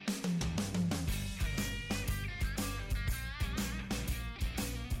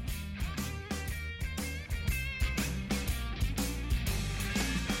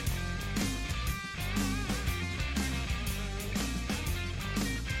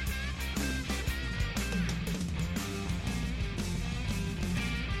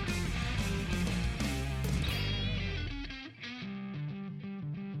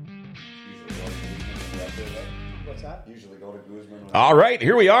All right,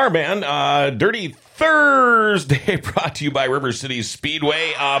 here we are, man. Dirty Thursday brought to you by River City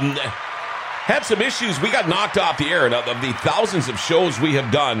Speedway. Had some issues. We got knocked off the air. Of the thousands of shows we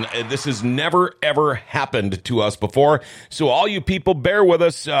have done, this has never, ever happened to us before. So all you people, bear with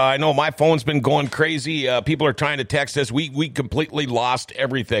us. I know my phone's been going crazy. People are trying to text us. We completely lost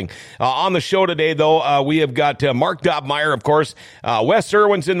everything. On the show today, though, we have got Mark Dobmeier, of course. Wes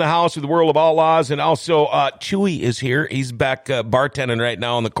Irwin's in the house with the World of Outlaws. And also Chewy is here. He's back bartending right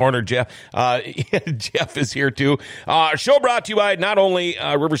now in the corner, Jeff. Jeff is here, too. Show brought to you by not only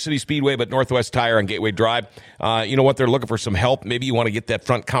River City Speedway, but Northwest Tire on Gateway Drive. You know what? They're looking for some help. Maybe you want to get that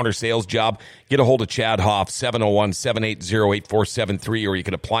front counter sales job. Get a hold of Chad Hoff, 701-780-8473, or you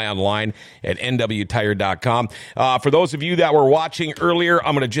can apply online at nwtire.com. For those of you that were watching earlier,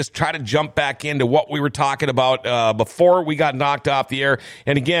 I'm going to just try to jump back into what we were talking about before we got knocked off the air.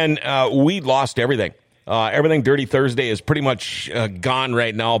 And again, we lost everything. Everything Dirty Thursday is pretty much gone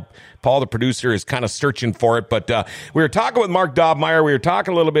right now. Paul, the producer, is kind of searching for it. But we were talking with Mark Dobmeier. We were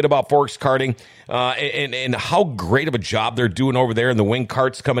talking a little bit about Forks Karting and how great of a job they're doing over there, and the wing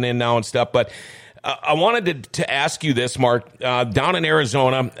carts coming in now and stuff. But I wanted to ask you this, Mark. Down in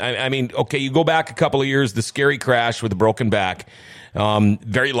Arizona, I mean, okay, you go back a couple of years, the scary crash with the broken back.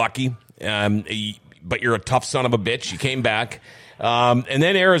 Very lucky, but you're a tough son of a bitch. You came back. And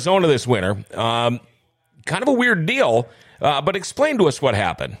then Arizona this winter. Kind of a weird deal, but explain to us what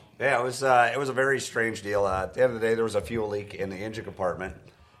happened. Yeah, it was a very strange deal. At the end of the day, there was a fuel leak in the engine compartment,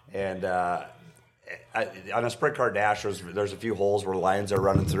 and on a sprint car dash, there's a few holes where lines are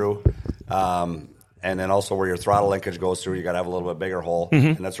running through, and then also where your throttle linkage goes through, you got to have a little bit bigger hole,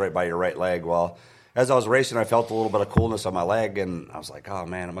 and that's right by your right leg. Well, as I was racing, I felt a little bit of coolness on my leg, and I was like, "Oh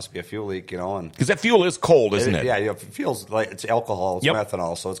man, it must be a fuel leak," you know. And because that fuel is cold, isn't it? Yeah, it feels like it's alcohol, it's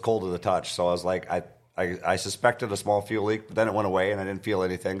methanol, so it's cold to the touch. So I was like, I suspected a small fuel leak, but then it went away, and I didn't feel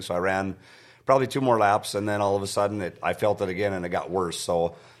anything. So I ran probably 2 more laps, and then all of a sudden, I felt it again, and it got worse.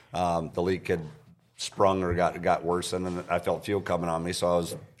 So the leak had sprung or got worse, and then I felt fuel coming on me. So I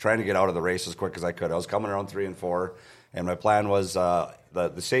was trying to get out of the race as quick as I could. I was coming around 3 and 4, and my plan was the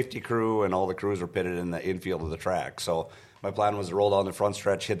safety crew and all the crews were pitted in the infield of the track. So my plan was to roll down the front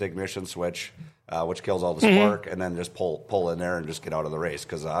stretch, hit the ignition switch, which kills all the spark, and then just pull in there and just get out of the race,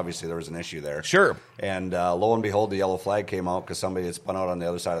 because obviously there was an issue there. Sure. And lo and behold, the yellow flag came out because somebody had spun out on the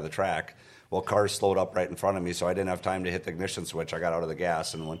other side of the track. Well, cars slowed up right in front of me, so I didn't have time to hit the ignition switch. I got out of the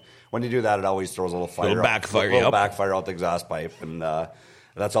gas, and when you do that, it always throws a little fire, backfire out the exhaust pipe, and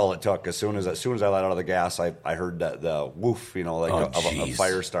that's all it took. As soon as I let out of the gas, I heard the woof, you know, like a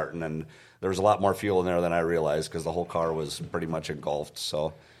fire starting, and there was a lot more fuel in there than I realized because the whole car was pretty much engulfed.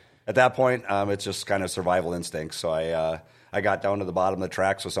 So at that point, it's just kind of survival instinct. So I got down to the bottom of the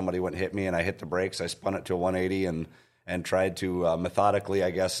track, so somebody went and hit me, and I hit the brakes. I spun it to a 180 and tried to methodically, I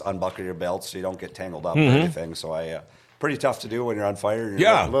guess, unbuckle your belt so you don't get tangled up or anything. So pretty tough to do when you're on fire. You're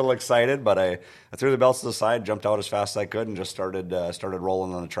a little excited, but I threw the belts to the side, jumped out as fast as I could, and just started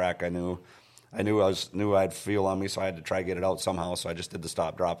rolling on the track. I knew I had fuel on me, so I had to try to get it out somehow. So I just did the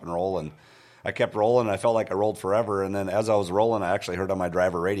stop, drop, and roll, and I kept rolling, and I felt like I rolled forever. And then as I was rolling, I actually heard on my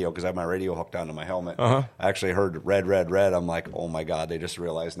driver radio, because I have my radio hooked onto my helmet. I actually heard red, red, red. I'm like, oh my God, they just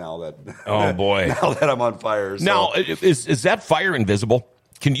realized now that now that I'm on fire. So. Now, is that fire invisible?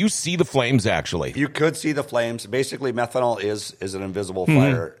 Can you see the flames, actually? You could see the flames. Basically, methanol is an invisible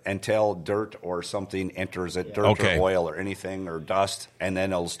fire until dirt or something enters it, dirt or oil or anything or dust, and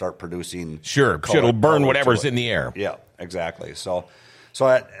then it'll start producing. Sure, it'll burn whatever's in the air. Yeah, exactly. So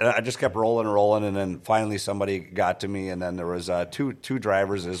I just kept rolling and rolling, and then finally somebody got to me, and then there was two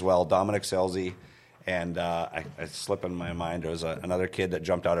drivers as well, Dominic Selzy, and I slip in my mind, there was another kid that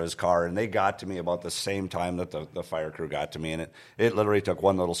jumped out of his car, and they got to me about the same time that the fire crew got to me, and it literally took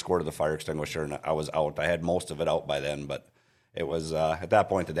one little squirt of the fire extinguisher, and I was out. I had most of it out by then, but it was at that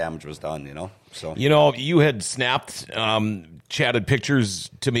point the damage was done, you know. So you had snapped, chatted pictures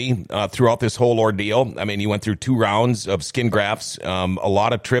to me throughout this whole ordeal. I mean, you went through 2 rounds of skin grafts, a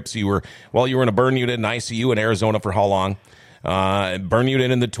lot of trips. You were in a burn unit in ICU in Arizona for how long? Burn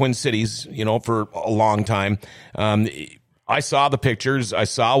unit in the Twin Cities, for a long time. I saw the pictures. I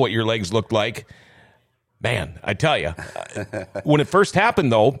saw what your legs looked like. Man, I tell you, when it first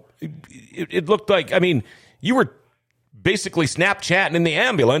happened, though, it looked like, you were basically Snapchatting in the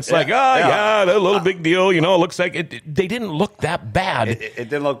ambulance, a little big deal, it looks like they didn't look that bad. It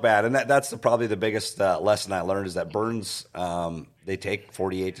didn't look bad, and that's probably the biggest lesson I learned is that burns, they take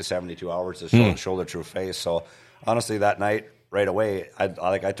 48 to 72 hours to show their true face. So honestly, that night, right away, I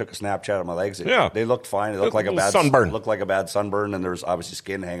took a Snapchat of my legs. They looked fine. It looked like a bad sunburn. Looked like a bad sunburn, and there was obviously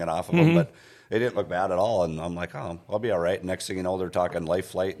skin hanging off of them. But they didn't look bad at all. And I'm like, oh, I'll be all right. And next thing you know, they're talking life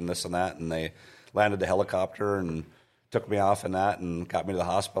flight and this and that. And they landed the helicopter and took me off in that and got me to the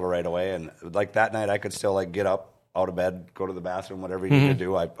hospital right away. And like that night, I could still like get up out of bed, go to the bathroom, whatever you need to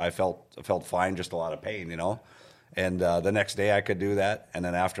do. I felt fine, just a lot of pain, And the next day I could do that. And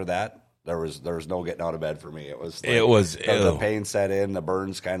then after that, there was no getting out of bed for me. It was the pain set in, the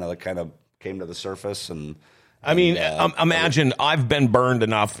burns kind of came to the surface, and imagine I've been burned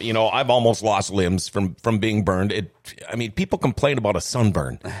enough. I've almost lost limbs from being burned. People complain about a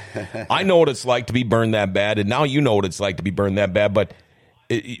sunburn. I know what it's like to be burned that bad, and now you know what it's like to be burned that bad. But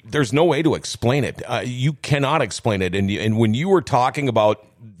there's no way to explain it. You cannot explain it. And when you were talking about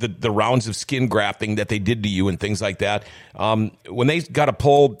the rounds of skin grafting that they did to you and things like that, when they got to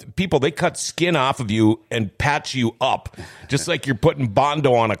pull people, they cut skin off of you and patch you up, just like you're putting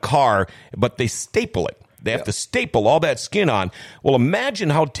Bondo on a car, but they staple it. They have to staple all that skin on. Well,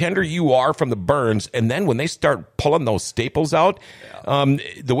 imagine how tender you are from the burns, and then when they start pulling those staples out,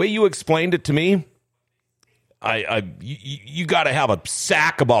 the way you explained it to me, you got to have a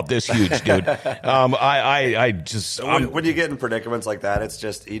sack about this huge, dude. When you get in predicaments like that, it's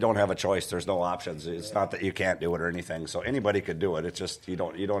just you don't have a choice. There's no options. It's not that you can't do it or anything. So anybody could do it. It's just you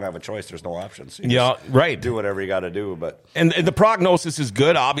don't have a choice. There's no options. Right. Do whatever you got to do. But and the prognosis is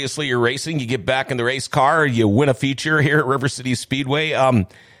good. Obviously, you're racing. You get back in the race car. You win a feature here at River City Speedway.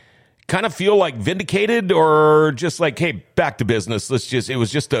 Kind of feel like vindicated, or just like, hey, back to business. It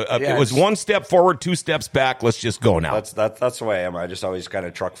was one step forward, 2 steps back. Let's just go now. That's the way I am. I just always kind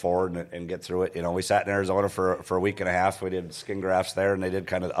of truck forward and get through it. We sat in Arizona for a week and a half. We did skin grafts there, and they did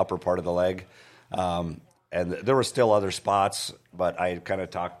kind of the upper part of the leg. And there were still other spots, but I kind of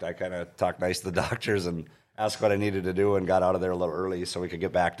talked nice to the doctors and asked what I needed to do, and got out of there a little early so we could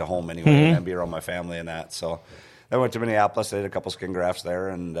get back to home anyway and be around my family and that. So then I went to Minneapolis. I did a couple skin grafts there,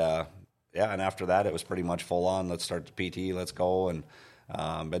 and and after that, it was pretty much full on. Let's start the PT. Let's go. And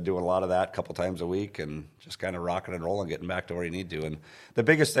been doing a lot of that a couple times a week, and just kind of rocking and rolling, getting back to where you need to. And the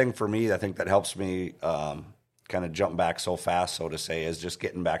biggest thing for me, I think that helps me kind of jump back so fast, so to say, is just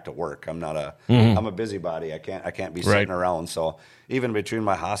getting back to work. I'm a busybody. I can't be sitting around. So even between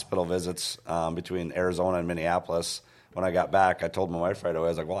my hospital visits, between Arizona and Minneapolis, when I got back, I told my wife right away, I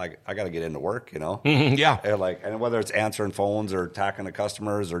was like, well, I got to get into work, Yeah. And whether it's answering phones or talking to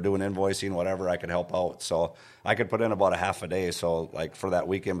customers or doing invoicing, whatever, I could help out. So I could put in about a half a day. So like for that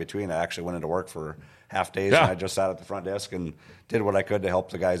week in between, I actually went into work for half days, and I just sat at the front desk and did what I could to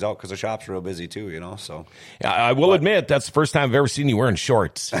help the guys out, because the shop's real busy too, so. Yeah, I will admit, that's the first time I've ever seen you wearing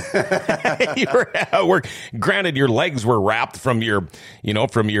shorts. You were at work. Granted, your legs were wrapped from your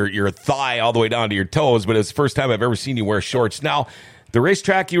thigh all the way down to your toes, but it's the first time I've ever seen you wear shorts. Now, the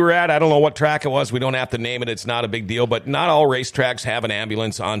racetrack you were at, I don't know what track it was. We don't have to name it. It's not a big deal, but not all racetracks have an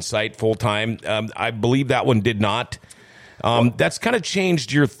ambulance on site full time. I believe that one did not. That's kind of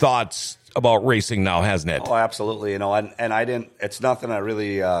changed your thoughts about racing now, hasn't it? Oh, absolutely. And I didn't. It's nothing I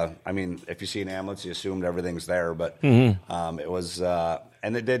really. If you see an ambulance, you assumed everything's there, but it was.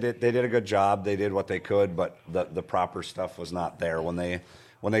 And they did a good job. They did what they could, but the proper stuff was not there when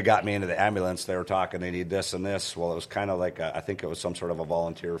they got me into the ambulance. They were talking, they need this and this. Well, it was kind of like I think it was some sort of a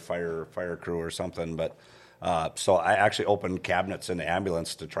volunteer fire crew or something. But so I actually opened cabinets in the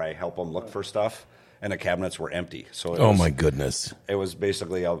ambulance to try help them look for stuff. And the cabinets were empty. So my goodness. It was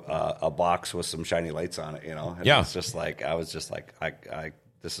basically a box with some shiny lights on it, And yeah. It's just like, I was just like,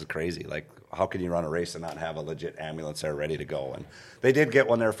 this is crazy. Like, how can you run a race and not have a legit ambulance there ready to go? And they did get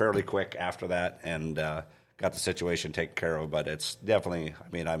one there fairly quick after that, and got the situation taken care of. But it's definitely,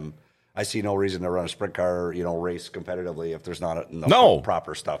 I see no reason to run a sprint car, race competitively if there's not enough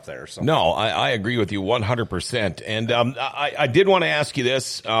proper stuff there. So. No, I agree with you 100%. And I did want to ask you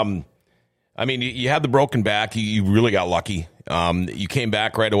this. You had the broken back. You really got lucky. You came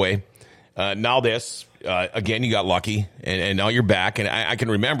back right away. Now this, again, you got lucky, and now you're back. And I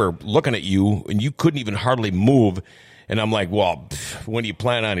can remember looking at you, and you couldn't even hardly move. And I'm like, well, when do you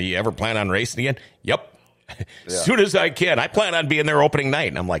ever plan on racing again? Yep. As soon as I can. I plan on being there opening night.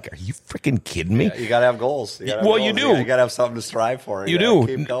 And I'm like, are you freaking kidding me? Yeah, you got to have goals. You do. You got to have something to strive for. You do.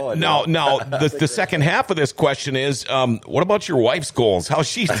 Keep going. Now, the second half of this question is, what about your wife's goals? How's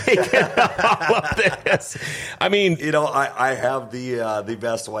she taking all of this? I have the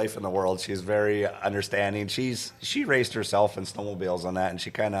best wife in the world. She's very understanding. She raced herself in snowmobiles and that, and she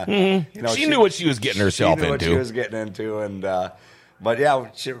kind of, she knew what she was getting herself into. What she was getting into, and. But yeah,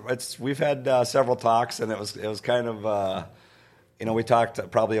 we've had several talks, and it was kind of we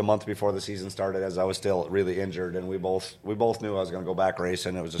talked probably a month before the season started, as I was still really injured, and we both knew I was going to go back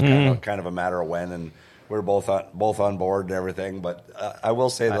racing. It was just kind of a matter of when, and we're both on board and everything. But I will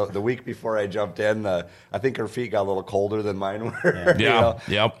say the week before I jumped in, I think her feet got a little colder than mine were. Yeah,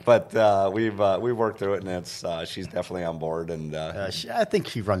 yep. But we've worked through it, and it's she's definitely on board. And I think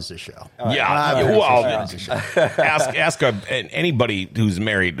she runs the show. Ask anybody who's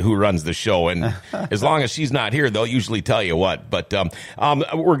married who runs the show, and as long as she's not here, they'll usually tell you what. But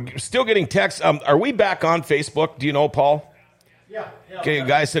we're still getting texts. Are we back on Facebook? Do you know, Paul? Yeah. Okay, a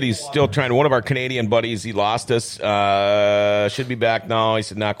guy said he's still trying. One of our Canadian buddies, he lost us. Should be back now. He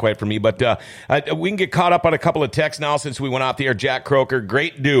said not quite for me, but we can get caught up on a couple of texts now since we went off the air. Jack Croker,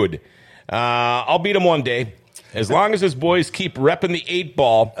 great dude. I'll beat him one day. As long as his boys keep repping the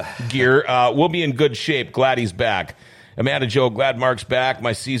 8-ball gear, we'll be in good shape. Glad he's back. Amanda Joe, glad Mark's back.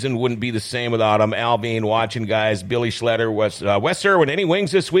 My season wouldn't be the same without him. Alvin, watching guys. Billy Schletter, Wes Irwin, any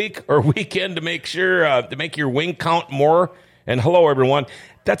wings this week or weekend to make sure to make your wing count more? And hello, everyone.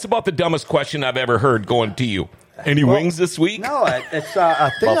 That's about the dumbest question I've ever heard going to you. Any wings this week? No, it's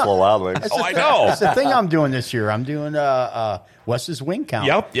a thing. Buffalo Wild Wings. I know. It's the thing I'm doing this year. I'm doing Wes's wing count.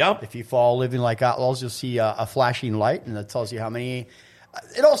 Yep. If you follow Living Like Outlaws, you'll see a flashing light, and that tells you how many.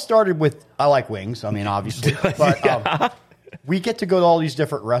 It all started with, I like wings. I mean, obviously. But we get to go to all these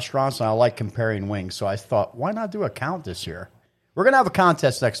different restaurants, and I like comparing wings. So I thought, why not do a count this year? We're going to have a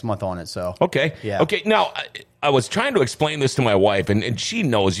contest next month on it. So Okay. Yeah. Okay, now, I was trying to explain this to my wife, and she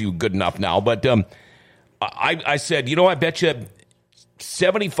knows you good enough now, but I said, I bet you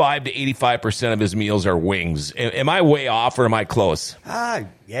 75 to 85% of his meals are wings. Am I way off or am I close? yeah,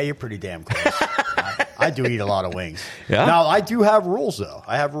 you're pretty damn close. I do eat a lot of wings. Yeah? Now, I do have rules, though.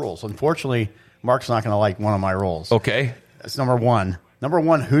 I have rules. Unfortunately, Mark's not going to like one of my rules. Okay. That's number one. Number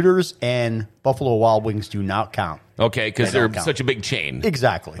one, Hooters and Buffalo Wild Wings do not count. Okay, because they're such a big chain.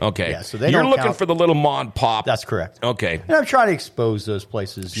 Exactly. Okay. Yeah, so they You're don't looking count. for the little Mon Pop. That's correct. Okay. And I'm trying to expose those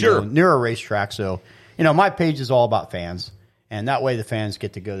places Sure. near a racetrack. So, my page is all about fans. And that way the fans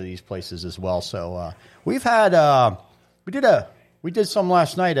get to go to these places as well. So we've had we did some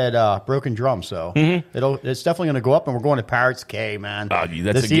last night at Broken Drum. So it's definitely going to go up. And we're going to Pirates K, man. That's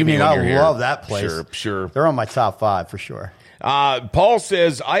this a gimme evening, when I you're here. love that place. Sure. They're on my top 5 for sure. Paul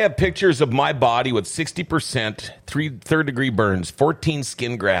says, I have pictures of my body with 60% third-degree burns, 14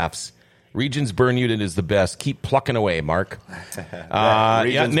 skin grafts. Regions Burn Unit is the best. Keep plucking away, Mark.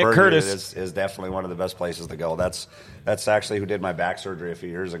 Regions Nick Burn Curtis Unit is definitely one of the best places to go. That's actually who did my back surgery a few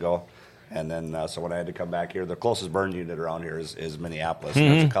years ago. And then, so when I had to come back here, the closest burn unit around here is Minneapolis.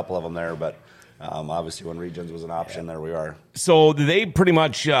 And there's a couple of them there, but obviously when Regions was an option, there we are. So they pretty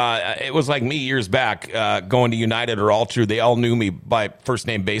much, it was like me years back going to United or Altru. They all knew me by first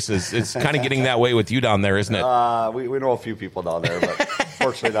name basis. It's kind of getting that way with you down there, isn't it? We know a few people down there, but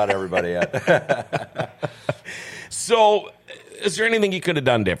fortunately not everybody yet. So is there anything you could have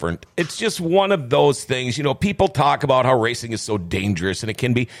done different? It's just one of those things. People talk about how racing is so dangerous, and it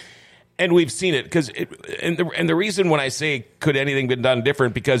can be. And we've seen it because, and the reason when I say could anything been done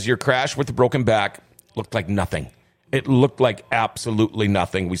different, because your crash with the broken back looked like nothing. It looked like absolutely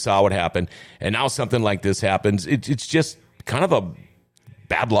nothing. We saw what happened, and now something like this happens. It's just kind of a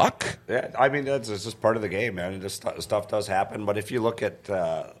bad luck. Yeah, I mean it's just part of the game, man. Just stuff does happen. But if you look at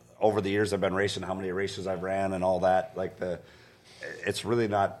over the years I've been racing, how many races I've ran and all that, it's really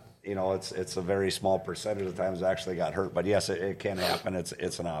not. It's a very small percentage of the times I actually got hurt, but yes, it can happen.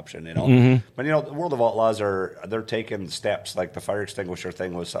 It's an option, But the World of Outlaws they're taking steps. Like the fire extinguisher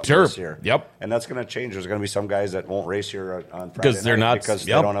thing was something this year. Yep. And that's going to change. There's going to be some guys that won't race here on Friday because they're not because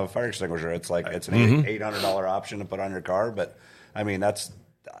they don't have a fire extinguisher. It's like it's an $800 option to put on your car, but I mean that's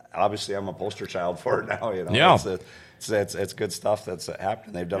obviously I'm a poster child for it now. Yeah. It's good stuff that's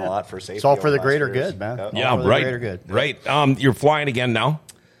happening. They've done a lot for safety. It's all for the greater years. good, man. Yeah, all for right. The greater good. Right. You're flying again now.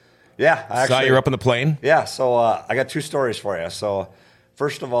 Yeah, I saw you're up in the plane. Yeah, so I got 2 stories for you. So,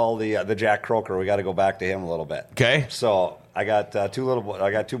 first of all, the Jack Croker, we got to go back to him a little bit. Okay. So I got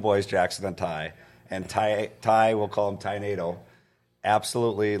two boys, Jackson and Ty, and Ty, we'll call him Ty-Nado,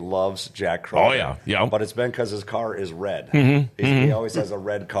 absolutely loves Jack Croker. Oh yeah. But it's been because his car is red. He always has a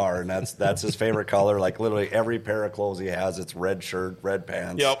red car, and that's his favorite color. Like literally every pair of clothes he has, it's red shirt, red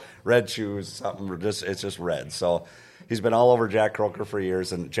pants, red shoes, something. It's just red. So. He's been all over Jack Croker for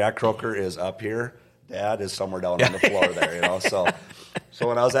years, and Jack Croker is up here. Dad is somewhere down on the floor there, So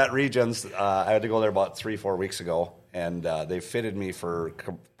when I was at Regions, I had to go there about 3-4 weeks ago, and they fitted me for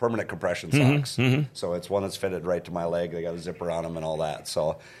permanent compression socks. So it's one that's fitted right to my leg. They got a zipper on them and all that.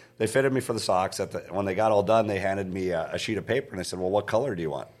 So they fitted me for the socks. When they got all done, they handed me a sheet of paper, and they said, well, what color do you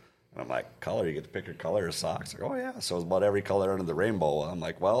want? And I'm like, color? You get to pick your color of socks? Like, oh, yeah. So it's about every color under the rainbow. I'm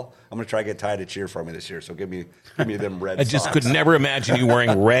like, well, I'm going to try to get Ty to cheer for me this year. So give me them red I just socks. could never imagine you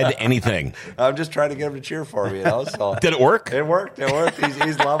wearing red anything. I'm just trying to get him to cheer for me, you know. So Did it work? It worked.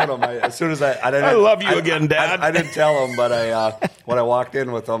 He's loving them. As soon as I love you again, Dad. I didn't tell him, but when I walked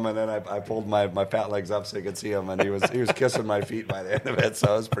in with him, and then I pulled my pant legs up so he could see him, and he was kissing my feet by the end of it.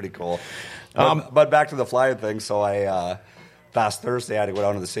 So it was pretty cool. But back to the flying thing. So last Thursday, I had to go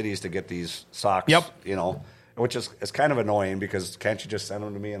down to the cities to get these socks. Yep. You know, which is kind of annoying because can't you just send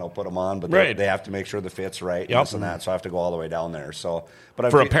them to me and I'll put them on? But right. they have to make sure the fit's right Yep. and this and that. So I have to go all the way down there. So,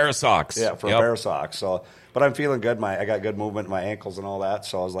 but for a pair of socks. Yeah, for a pair of socks. So, but I'm feeling good. I got good movement in my ankles and all that.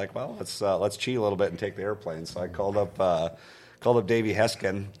 So I was like, well, let's cheat a little bit and take the airplane. So I called up Davey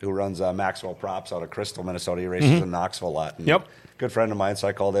Heskin, who runs Maxwell Props out of Crystal, Minnesota. He races in Knoxville a lot. And yep. Good friend of mine. So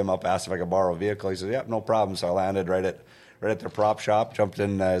I called him up, asked if I could borrow a vehicle. He said, yep, no problem. So I landed right at their prop shop, jumped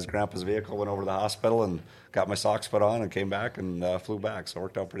in his grandpa's vehicle, went over to the hospital, and got my socks put on and came back and flew back. So it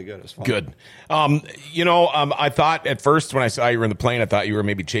worked out pretty good. It was fun. Good. I thought at first when I saw you were in the plane, I thought you were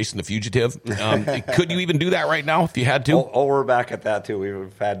maybe chasing the fugitive. Could you even do that right now if you had to? Oh, we're back at that, too.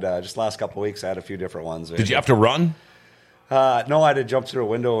 We've had, just the last couple of weeks, I had a few different ones. Did you have to run? No, I had to jump through a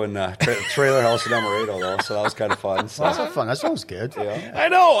window in a trailer house in Amaretto, though, so that was kind of fun. So. Well, that's fun. That sounds good. Yeah. I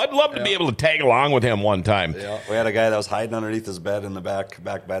know. I'd love to be able to tag along with him one time. Yeah, we had a guy that was hiding underneath his bed in the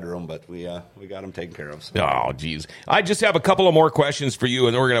back bedroom, but we got him taken care of. So. Oh, geez. I just have a couple of more questions for you,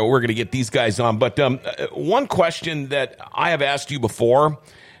 and we're gonna get these guys on. But one question that I have asked you before.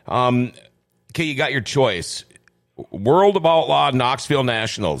 Okay, you got your choice: World of Outlaw, Knoxville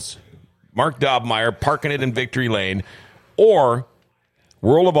Nationals, Mark Dobmeier parking it in Victory Lane, or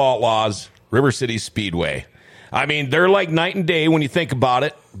World of Outlaws, River City Speedway. I mean, they're like night and day when you think about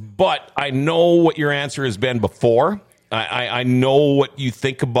it, but I know what your answer has been before. I know what you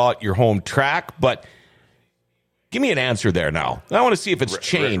think about your home track, but give me an answer there now. I want to see if it's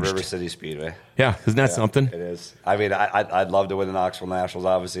changed. River City Speedway. Yeah, isn't that something? It is. I mean, I'd love to win the Knoxville Nationals,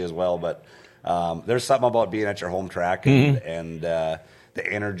 obviously, as well, but there's something about being at your home track and the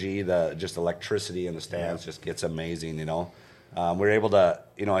energy, just electricity in the stands just gets amazing, you know. We're able to,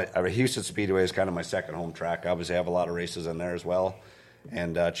 Houston Speedway is kind of my second home track. Obviously, I have a lot of races in there as well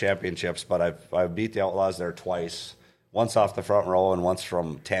and championships, but I've beat the Outlaws there twice. Once off the front row and once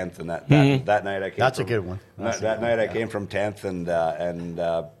from 10th. And that night I came That's a good one. That night I came from 10th and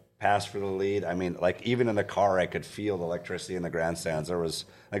passed for the lead. I mean, like even in the car, I could feel the electricity in the grandstands. There's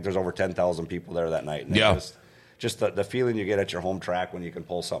over 10,000 people there that night. And yeah. Just the feeling you get at your home track when you can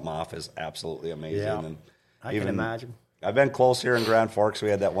pull something off is absolutely amazing. Yeah, and I can imagine. I've been close here in Grand Forks. We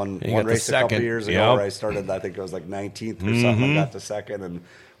had that one race a couple years ago where I started, I think it was like 19th or something. I got to second, and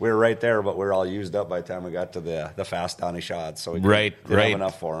we were right there, but we were all used up by the time we got to the fast Donny shots. So we didn't have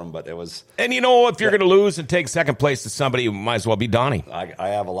enough for him, but it was... And if you're going to lose and take second place to somebody, you might as well be Donny. I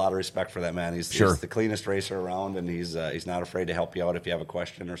have a lot of respect for that man. He's the cleanest racer around, and he's not afraid to help you out if you have a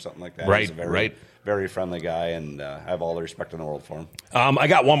question or something like that. Right, he's a very friendly guy, and I have all the respect in the world for him. I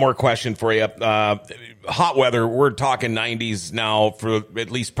got one more question for you. Hot weather, we're talking 90s now for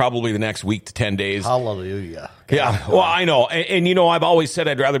at least probably the next week to 10 days. Hallelujah. Yeah, well, I know. And I've always said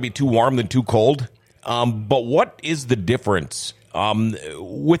I'd rather be too warm than too cold. But what is the difference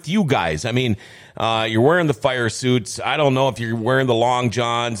with you guys? I mean, you're wearing the fire suits. I don't know if you're wearing the long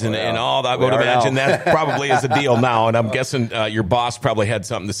johns and all that. I would imagine that probably is a deal now. And I'm guessing your boss probably had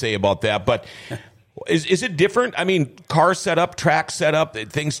something to say about that. But is it different? I mean, car setup, track setup,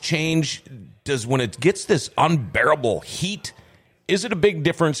 things change. When it gets this unbearable heat, is it a big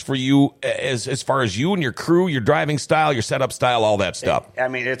difference for you as far as you and your crew, your driving style, your setup style, all that stuff? I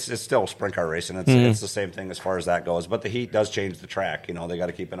mean, it's still sprint car racing. It's the same thing as far as that goes. But the heat does change the track. They got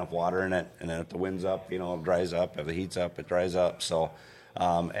to keep enough water in it. And then if the wind's up, it dries up. If the heat's up, it dries up. So,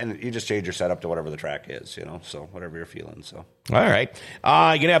 and you just change your setup to whatever the track is, so whatever you're feeling. So, all right. You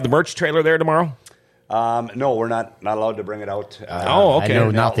going to have the merch trailer there tomorrow? No, we're not allowed to bring it out. Okay. I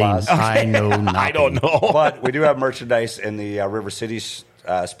know nothing. Okay. I know nothing. I don't know. But we do have merchandise in the River City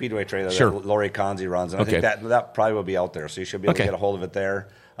Speedway trailer that Lori Conzi runs. And I think that probably will be out there. So you should be able to get a hold of it there.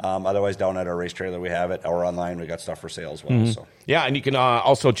 Otherwise, down at our race trailer, we have it. Or online, we got stuff for sale as well. So. Yeah, and you can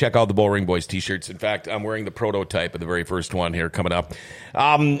also check out the Bullring Boys T-shirts. In fact, I'm wearing the prototype of the very first one here coming up.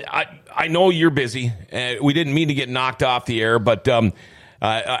 I know you're busy. We didn't mean to get knocked off the air, but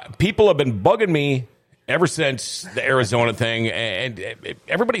people have been bugging me ever since the Arizona thing, and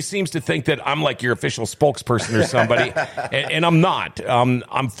everybody seems to think that I'm like your official spokesperson or somebody, and I'm not.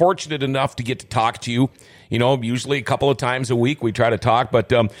 I'm fortunate enough to get to talk to you. Usually a couple of times a week we try to talk,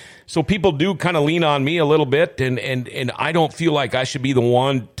 but so people do kind of lean on me a little bit, and I don't feel like I should be the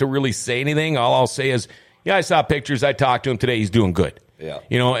one to really say anything. All I'll say is, yeah, I saw pictures. I talked to him today. He's doing good. Yeah.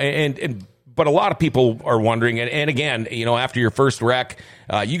 But a lot of people are wondering, and again, after your first wreck,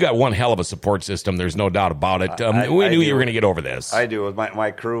 you got one hell of a support system. There's no doubt about it. We knew you were going to get over this. I do. With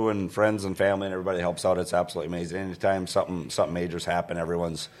my crew and friends and family and everybody helps out. It's absolutely amazing. Anytime something major's happen,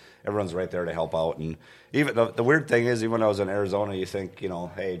 everyone's right there to help out. And even the weird thing is, even when I was in Arizona, you think,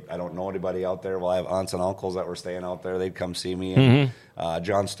 hey, I don't know anybody out there. Well, I have aunts and uncles that were staying out there. They'd come see me. And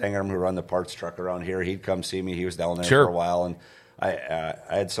John Stengram, who run the parts truck around here, he'd come see me. He was down there for a while. And I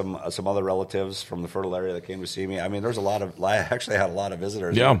had some other relatives from the Fertile area that came to see me. I mean, I actually had a lot of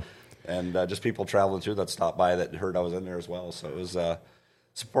visitors. Yeah. And just people traveling through that stopped by that heard I was in there as well. So it was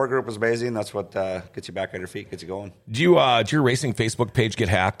support group was amazing. That's what gets you back on your feet, gets you going. Did your racing Facebook page get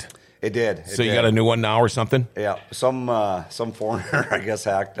hacked? It did. You got a new one now or something? Yeah, some foreigner, I guess,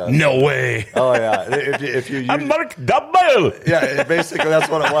 hacked us. No way. Oh yeah, if you I'm Mark Dobmeier. Yeah, basically that's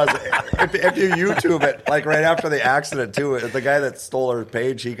what it was. If you YouTube it, like right after the accident too, the guy that stole our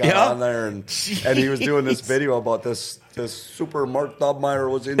page, he got on there and he was doing this video about this super Mark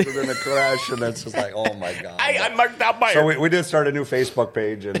Dobmeier was injured in a crash, and it's just like, oh my god. I'm Mark Dobmeier. So we did start a new Facebook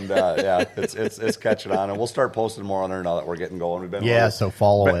page, and it's catching on, and we'll start posting more on there now that we're getting going. We've been so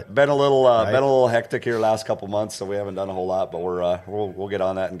follow it. Been a little hectic here last couple months, so we haven't done a whole lot, but we'll get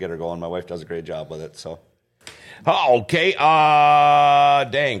on that and get her going. My wife does a great job with it, so. Oh, okay.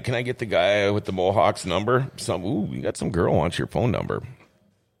 Dang, can I get the guy with the Mohawks number? You got some girl wants your phone number.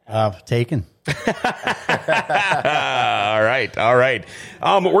 Taken. All right.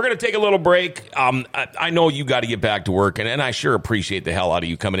 We're going to take a little break. I know you got to get back to work, and I sure appreciate the hell out of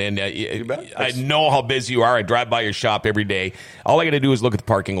you coming in. I know how busy you are. I drive by your shop every day. All I got to do is look at the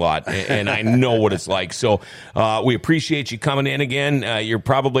parking lot, and I know what it's like. So we appreciate you coming in again. You're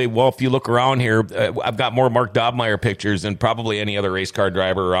probably, if you look around here, I've got more Mark Dobmeier pictures than probably any other race car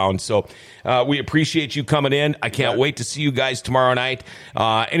driver around. So we appreciate you coming in. I can't wait to see you guys tomorrow night.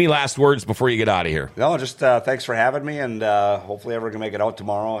 Any last words before you get out of here? No, just thanks for having me, and hopefully everyone can make it out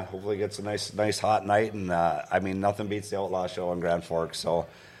tomorrow. Hopefully it gets a nice hot night, and nothing beats the Outlaw Show in Grand Forks. So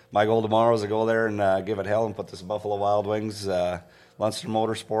my goal tomorrow is to go there and give it hell and put this Buffalo Wild Wings, Munster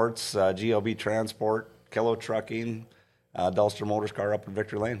Motorsports, GLB Transport, Kello Trucking, Dulster Motors car up in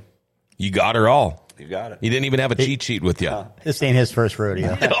Victory Lane. You got her all. You got it. You didn't even have a cheat sheet with you. This ain't his first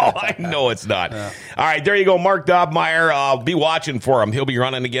rodeo. Oh, I know it's not. All right, there you go, Mark Dobmeier. Be watching for him. He'll be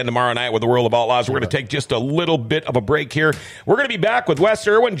running again tomorrow night with the World of Outlaws. We're going to take just a little bit of a break here. We're going to be back with Wes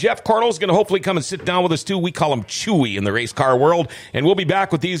Irwin. Jeff Cardle's going to hopefully come and sit down with us, too. We call him Chewy in the race car world. And we'll be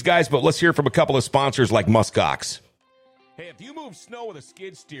back with these guys, but let's hear from a couple of sponsors like Muskox. Hey, if you move snow with a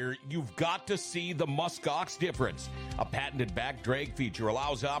skid steer, you've got to see the Muskox difference. A patented back drag feature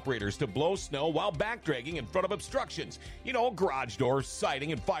allows operators to blow snow while back dragging in front of obstructions. Garage doors,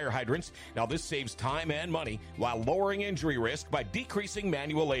 siding, and fire hydrants. Now, this saves time and money while lowering injury risk by decreasing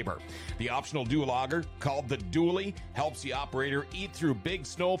manual labor. The optional dual auger, called the dually, helps the operator eat through big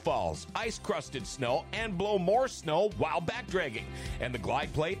snowfalls, ice-crusted snow, and blow more snow while back dragging. And the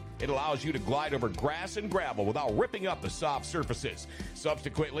glide plate, it allows you to glide over grass and gravel without ripping up the soft surfaces.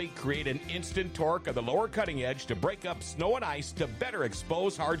 Subsequently, create an instant torque of the lower cutting edge to break up snow and ice to better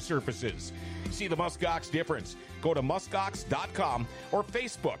expose hard surfaces. See the Muskox difference. Go to muskox.com or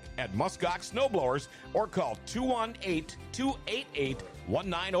Facebook at Muskox Snowblowers or call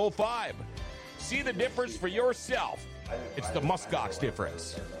 218-288-1905. See the difference for yourself. It's the Muskox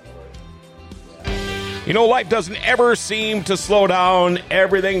difference. Life doesn't ever seem to slow down.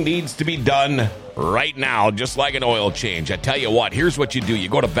 Everything needs to be done right now, just like an oil change. I tell you what, here's what you do. You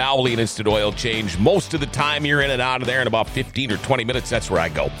go to Valvoline Instant Oil Change. Most of the time, you're in and out of there in about 15 or 20 minutes. That's where I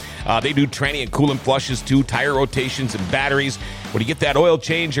go. They do tranny and coolant flushes, too, tire rotations and batteries. When you get that oil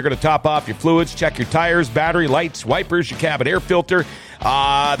change, you're going to top off your fluids, check your tires, battery, lights, wipers, your cabin air filter.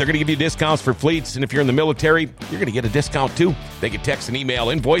 They're going to give you discounts for fleets, and if you're in the military, you're going to get a discount, too. They can text and email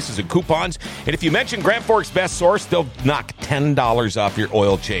invoices and coupons, and if you mention Grand Forks Best Source, they'll knock $10 off your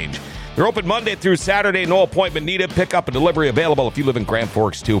oil change. They're open Monday through Saturday, no appointment needed. Pick-up and delivery available if you live in Grand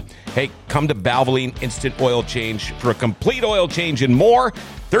Forks, too. Hey, come to Valvoline Instant Oil Change for a complete oil change and more.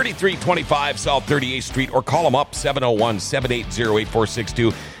 3325 South 38th Street, or call them up,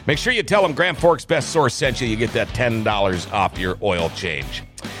 701-780-8462. Make sure you tell them Grand Forks Best Source sent you. You get that $10 off your oil change.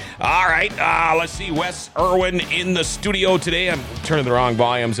 All right, let's see. Wes Irwin in the studio today. I'm turning the wrong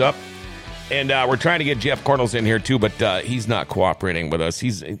volumes up. And we're trying to get Jeff Cornels in here, too, but he's not cooperating with us.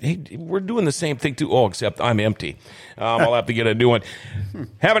 We're doing the same thing, too. Oh, except I'm empty. I'll have to get a new one.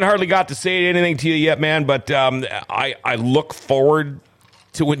 Haven't hardly got to say anything to you yet, man, but I look forward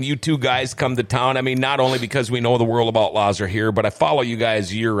to when you two guys come to town. I mean, not only because we know the World of Outlaws are here, but I follow you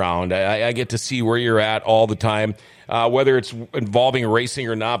guys year-round. I get to see where you're at all the time, whether it's involving racing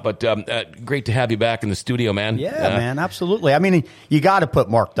or not, but great to have you back in the studio, man. Yeah, man, absolutely. I mean, you got to put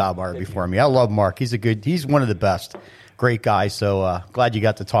Mark Dobmeier before me. I love Mark. He's one of the best. Great guy, so glad you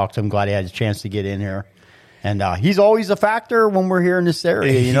got to talk to him. Glad he had a chance to get in here. And he's always a factor when we're here in this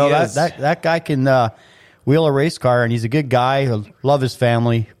area. You know, that guy can wheel a race car, and he's a good guy. He'll love his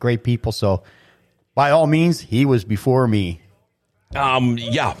family, great people. So, by all means, he was before me. We've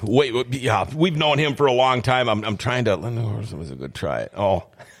known him for a long time. I'm trying to. It was a good try. Oh,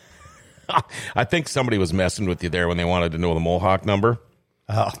 I think somebody was messing with you there when they wanted to know the Mohawk number.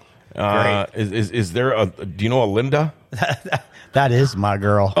 Oh, great. Is there do you know a Linda? That is my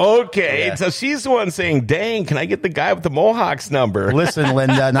girl. Okay, yeah. So she's the one saying, "Dang, can I get the guy with the Mohawks number?" Listen,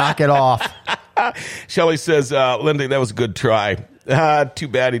 Linda, knock it off. Shelley says, Linda, that was a good try. Too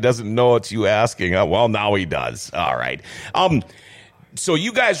bad he doesn't know it's you asking. Well, now he does. All right. So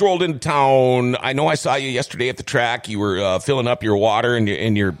you guys rolled into town. I know I saw you yesterday at the track. You were filling up your water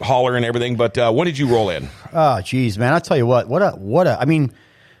and your hauler and everything. But when did you roll in? Oh, geez, man! I tell you what. I mean,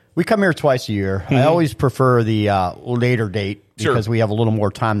 we come here twice a year. Mm-hmm. I always prefer the later date because we have a little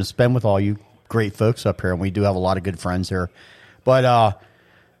more time to spend with all you great folks up here, and we do have a lot of good friends here. But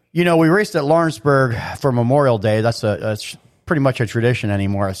we raced at Lawrenceburg for Memorial Day. That's pretty much a tradition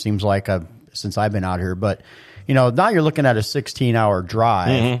anymore. It seems like since I've been out here, but. Now you're looking at a 16-hour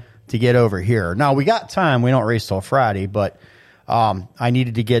drive to get over here. Now, we got time. We don't race till Friday, but I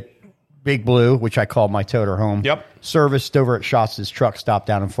needed to get Big Blue, which I call my toter home, serviced over at Schatz' truck stop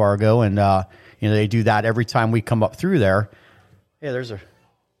down in Fargo. And, they do that every time we come up through there. Yeah, there's a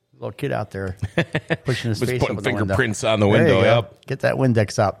little kid out there pushing his face putting over the fingerprints on the window. Yep. Get that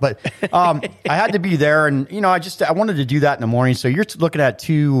Windex out. But I had to be there, and, I wanted to do that in the morning. So you're looking at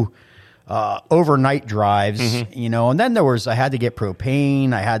two overnight drives, and then I had to get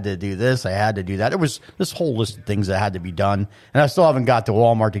propane. I had to do this. I had to do that. There was this whole list of things that had to be done. And I still haven't got to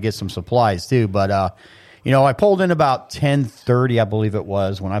Walmart to get some supplies too. But, I pulled in about 10:30, I believe it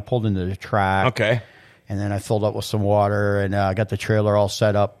was, when I pulled into the track. Okay. And then I filled up with some water and got the trailer all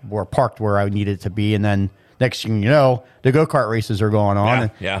set up or parked where I needed it to be. And then next thing you know, the go-kart races are going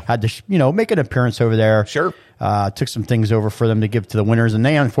on. Yeah. Had to, make an appearance over there. Sure. Took some things over for them to give to the winners, and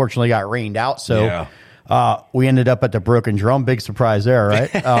they unfortunately got rained out. So we ended up at the Broken Drum. Big surprise there,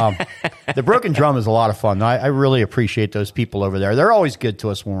 right? The Broken Drum is a lot of fun. I really appreciate those people over there. They're always good to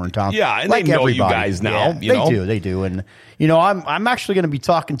us when we're in town. Yeah, and like they know everybody. You guys now. Yeah, they do. And, I'm actually going to be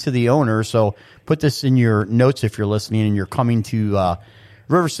talking to the owner, so put this in your notes if you're listening and you're coming to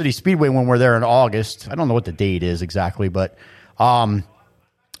River City Speedway when we're there in August. I don't know what the date is exactly, but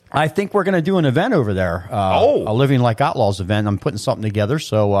I think we're going to do an event over there, a Living Like Outlaws event. I'm putting something together,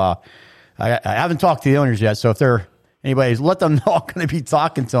 so I haven't talked to the owners yet. So if anybody's, let them know I'm going to be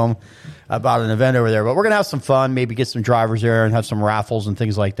talking to them about an event over there. But we're going to have some fun, maybe get some drivers there and have some raffles and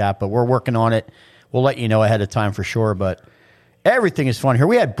things like that. But we're working on it. We'll let you know ahead of time for sure. But everything is fun here.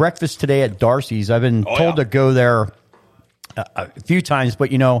 We had breakfast today at Darcy's. I've been told to go there a few times,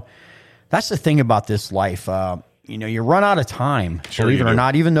 but that's the thing about this life. You run out of time, believe it or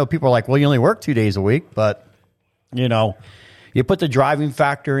not, even though people are like, well, you only work 2 days a week. But, you put the driving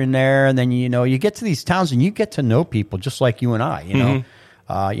factor in there, and then, you get to these towns and you get to know people just like you and I,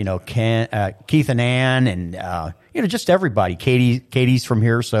 Keith and Ann and, just everybody. Katie's from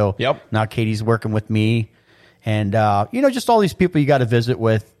here. So now Katie's working with me. And, just all these people you got to visit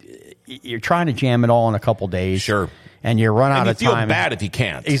with. You're trying to jam it all in a couple days. Sure. And you run out of time. You feel bad if you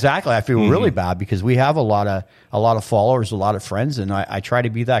can't. Exactly. I feel really bad because we have a lot of followers, a lot of friends, and I try to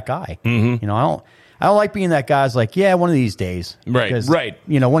be that guy. I don't like being that guy who's like, one of these days. Right.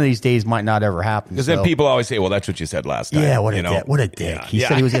 One of these days might not ever happen. Because then people always say, well, that's what you said last time. Yeah, what a dick. Yeah. He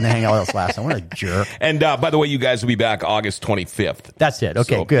said he was going to hang out with us last time. What a jerk. And by the way, you guys will be back August 25th. That's it.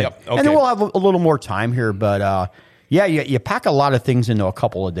 Okay, good. Yep, okay. And then we'll have a little more time here, but you pack a lot of things into a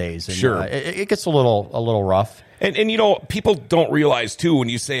couple of days. And, sure. It gets a little rough. And people don't realize, too, when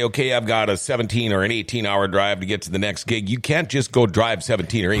you say, okay, I've got a 17 or an 18-hour drive to get to the next gig, you can't just go drive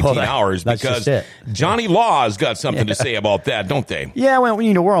 17 or 18 hours because Johnny Law's got something to say about that, don't they? Yeah, well,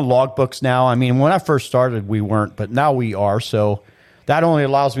 we're on logbooks now. I mean, when I first started, we weren't, but now we are. So that only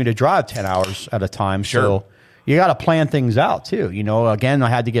allows me to drive 10 hours at a time. Sure. So you got to plan things out, too. Again, I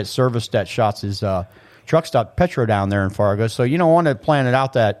had to get serviced at Schatz' truck stop, Petro down there in Fargo. So, want to plan it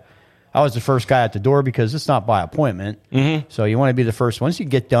out that I was the first guy at the door because it's not by appointment. Mm-hmm. So you want to be the first once you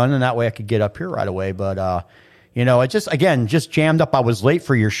get done, and that way I could get up here right away. But, it just jammed up. I was late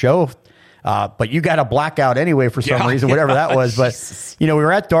for your show. But you got a blackout anyway for some reason, whatever that was. But, we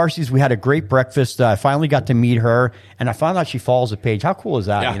were at Darcy's. We had a great breakfast. I finally got to meet her, and I found out she follows a page. How cool is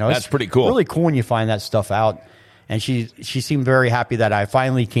that? Yeah, that's pretty cool. Really cool when you find that stuff out. And she seemed very happy that I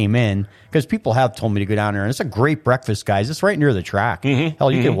finally came in because people have told me to go down there. And it's a great breakfast, guys. It's right near the track. Mm-hmm.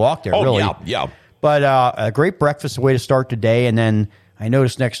 Hell, you can walk there, really. Yeah. But a great breakfast, a way to start the day. And then I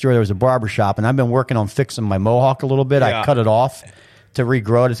noticed next door there was a barber shop, and I've been working on fixing my mohawk a little bit. I cut it off to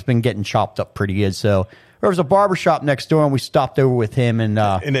regrow it. It's been getting chopped up pretty good. So there was a barbershop next door, and we stopped over with him. And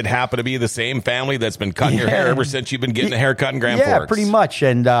it happened to be the same family that's been cutting your hair ever since you've been getting a haircut in Grand Forks. Yeah, pretty much.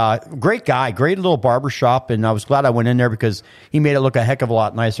 And great guy, great little barbershop. And I was glad I went in there because he made it look a heck of a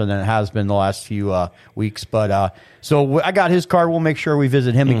lot nicer than it has been the last few weeks. But so I got his card. We'll make sure we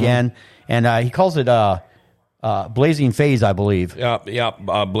visit him again. And he calls it Blazing Fades, I believe.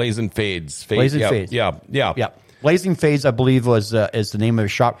 Yeah. Blazing Fades. Blazing Fades. Yeah. Blazing Fades, I believe, is the name of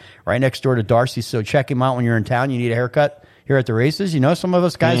his shop right next door to Darcy. So check him out when you're in town. You need a haircut here at the races. Some of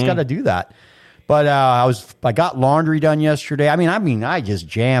us guys got to do that. But I got laundry done yesterday. I mean, I just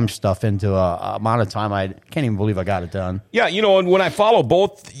jammed stuff into a amount of time. I can't even believe I got it done. Yeah, and when I follow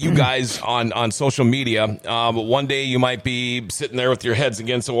both you guys on social media, one day you might be sitting there with your heads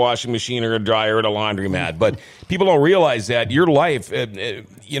against a washing machine or a dryer at a laundromat. But people don't realize that your life,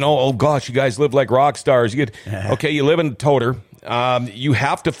 oh gosh, you guys live like rock stars. You live in Toter. You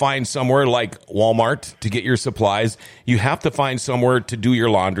have to find somewhere like Walmart to get your supplies. You have to find somewhere to do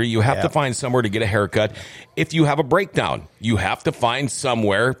your laundry. You have to find somewhere to get a haircut. If you have a breakdown, you have to find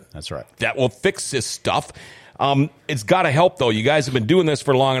somewhere that will fix this stuff. It's got to help, though. You guys have been doing this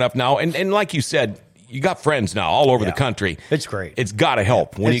for long enough now. And like you said, you got friends now all over the country. It's great. It's got to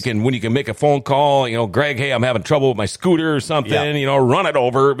help when you can make a phone call. Greg, hey, I'm having trouble with my scooter or something. Run it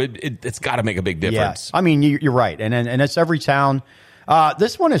over. It's got to make a big difference. Yeah. I mean, you're right, and it's every town.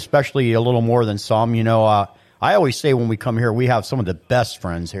 This one especially a little more than some. I always say when we come here, we have some of the best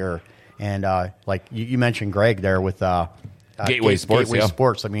friends here, and like you mentioned, Greg there with Gateway Sports. Gateway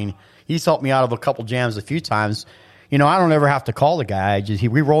Sports. I mean, he's helped me out of a couple jams a few times. I don't ever have to call the guy.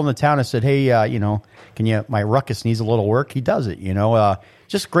 We roll in the town and said, hey, my ruckus needs a little work. He does it,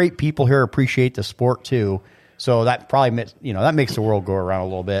 just great people here appreciate the sport too. So that probably, that makes the world go around a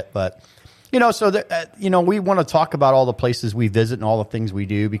little bit. But, we want to talk about all the places we visit and all the things we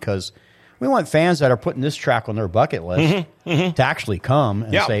do because we want fans that are putting this track on their bucket list to actually come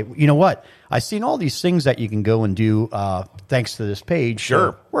and say, you know what? I've seen all these things that you can go and do thanks to this page.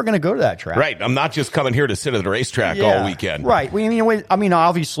 Sure. So we're going to go to that track. Right. I'm not just coming here to sit at the racetrack all weekend. Right.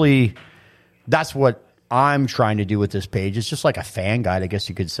 Obviously, that's what I'm trying to do with this page. It's just like a fan guide, I guess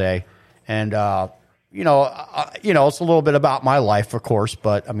you could say. And, it's a little bit about my life, of course.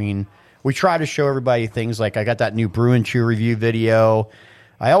 But, we try to show everybody things like I got that new Brew and Chew review video.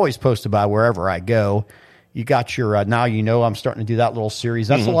 I always post about wherever I go. You got your now I'm starting to do that little series.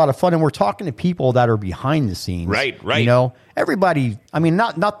 That's a lot of fun, and we're talking to people that are behind the scenes. Right. Everybody.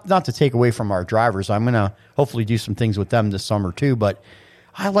 Not to take away from our drivers. I'm going to hopefully do some things with them this summer too. But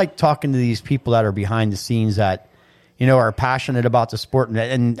I like talking to these people that are behind the scenes that are passionate about the sport,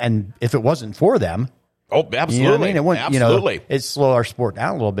 and if it wasn't for them. Oh, absolutely. It wouldn't, absolutely. It'd slow our sport down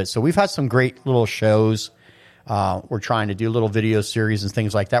a little bit. So we've had some great little shows. We're trying to do little video series and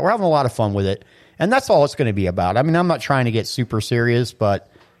things like that. We're having a lot of fun with it. And that's all it's going to be about. I'm not trying to get super serious, but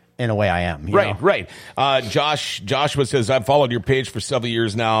in a way I am. Right. Joshua says, I've followed your page for several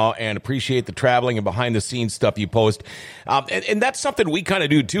years now and appreciate the traveling and behind the scenes stuff you post. And that's something we kind of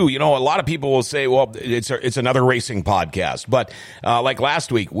do too. A lot of people will say, well, it's another racing podcast. But like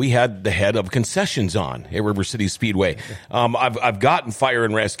last week, we had the head of concessions on at River City Speedway. I've gotten fire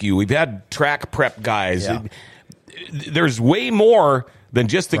and rescue. We've had track prep guys. Yeah. There's way more than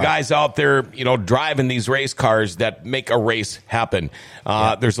just the guys out there, driving these race cars that make a race happen.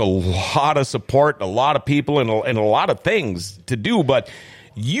 There's a lot of support, a lot of people, and a lot of things to do. But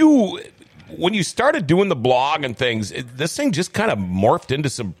when you started doing the blog and things, this thing just kind of morphed into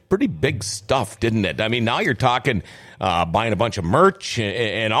some pretty big stuff, didn't it? Now you're talking buying a bunch of merch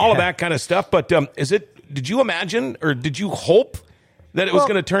and all of that kind of stuff. But did you imagine or did you hope that it was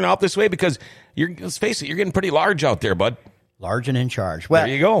going to turn out this way? Because let's face it, you're getting pretty large out there, bud. Large and in charge. Well,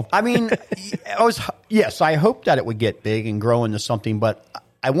 there you go. I hoped that it would get big and grow into something, but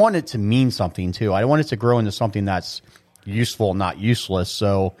I want it to mean something too. I want it to grow into something that's useful, not useless.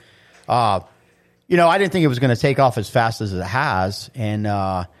 So, I didn't think it was going to take off as fast as it has. And,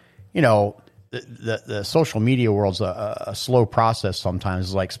 the social media world's a slow process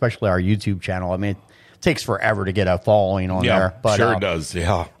sometimes, like especially our YouTube channel. I mean, it takes forever to get a following on there. But sure it does.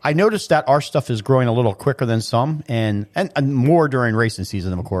 Yeah. I noticed that our stuff is growing a little quicker than some, and more during racing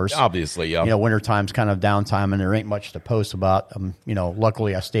season, of course. Obviously, yeah. Wintertime's kind of downtime, and there ain't much to post about.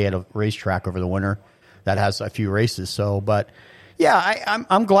 Luckily, I stay at a racetrack over the winter that has a few races. So, but yeah,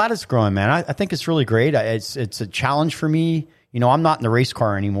 I'm glad it's growing, man. I think it's really great. It's a challenge for me. I'm not in the race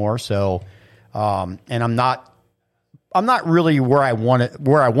car anymore, so and I'm not really where I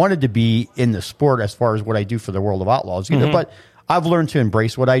wanted to be in the sport as far as what I do for the World of Outlaws either. But I've learned to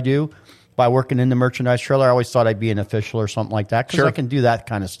embrace what I do by working in the merchandise trailer. I always thought I'd be an official or something like that because I can do that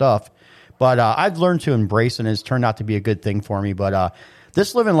kind of stuff. But I've learned to embrace, and it's turned out to be a good thing for me. But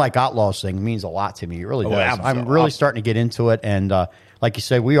this living like Outlaws thing means a lot to me. It really does. I'm really starting to get into it. And like you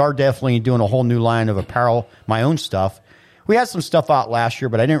said, we are definitely doing a whole new line of apparel, my own stuff. We had some stuff out last year,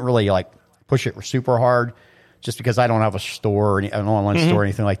 but I didn't really push it super hard just because I don't have a store or an online store or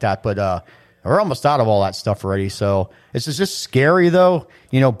anything like that. But we're almost out of all that stuff already. So it's just scary, though,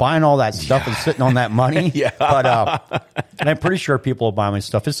 buying all that stuff and sitting on that money. But and I'm pretty sure people will buy my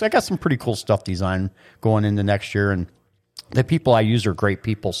stuff. I got some pretty cool stuff designed going into next year. And the people I use are great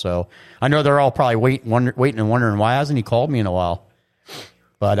people. So I know they're all probably waiting and wondering, why hasn't he called me in a while?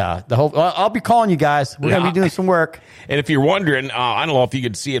 But I'll be calling you guys. We're going to be doing some work. And if you're wondering, I don't know if you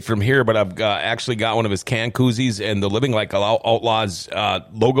could see it from here, but I've actually got one of his can koozies, and the Living Like Outlaws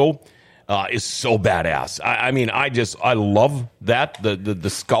logo is so badass. I love that, the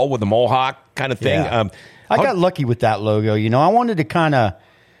skull with the mohawk kind of thing. Yeah. I got lucky with that logo. I wanted to kind of.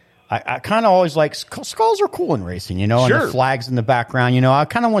 I kind of always like skulls are cool in racing, and the flags in the background. I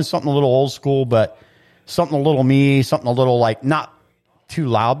kind of want something a little old school, but something a little me, something a little not too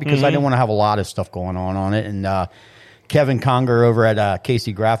loud because I didn't want to have a lot of stuff going on it. And Kevin Conger over at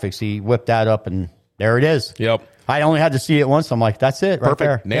Casey Graphics, he whipped that up, and there it is. Yep. I only had to see it once. I'm like, that's it, right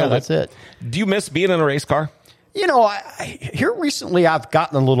there. Nailed it. That's it. Do you miss being in a race car? Here recently, I've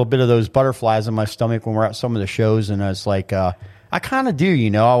gotten a little bit of those butterflies in my stomach when we're at some of the shows, and it's like, I kind of do,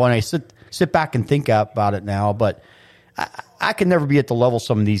 when I sit back and think about it now, but I can never be at the level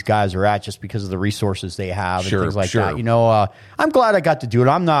some of these guys are at just because of the resources they have and things like that. I'm glad I got to do it.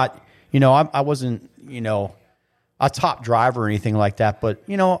 I'm not, I wasn't, a top driver or anything like that, but,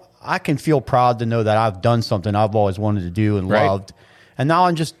 I can feel proud to know that I've done something I've always wanted to do and loved. And now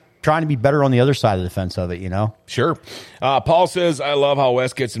I'm just trying to be better on the other side of the fence of it, Sure. Paul says, I love how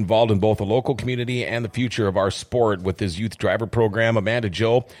Wes gets involved in both the local community and the future of our sport with his youth driver program. Amanda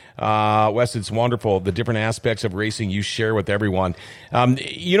Joe, Wes, it's wonderful, the different aspects of racing you share with everyone.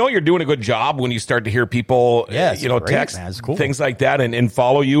 You're doing a good job when you start to hear people, text things like that and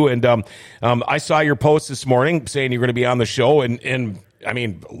follow you. And I saw your post this morning saying you're going to be on the show. And I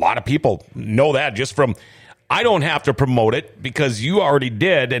mean, a lot of people know that just from... I don't have to promote it because you already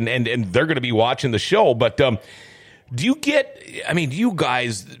did, and they're going to be watching the show. But do you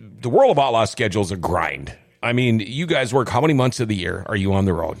guys, the World of Outlaws schedule is a grind. I mean, you guys work how many months of the year are you on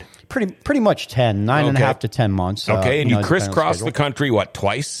the road? Pretty much 10, 9.5 to 10 months. Okay, and you crisscross the country,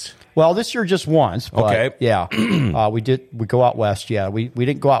 twice? Well, this year just once. But yeah, we go out west. Yeah, we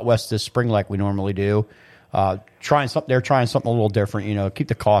didn't go out west this spring like we normally do. They're trying something a little different. Keep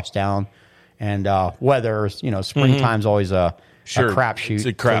the cost down. And weather, springtime's always a crapshoot. It's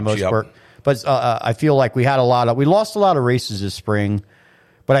a crapshoot for the most part. But I feel like we lost a lot of races this spring.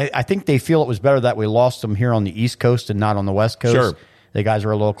 But I think they feel it was better that we lost them here on the East Coast and not on the West Coast. Sure. The guys are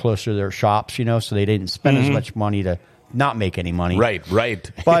a little closer to their shops, so they didn't spend as much money to not make any money. Right.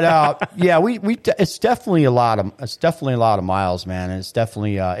 But it's definitely a lot of miles, man. It's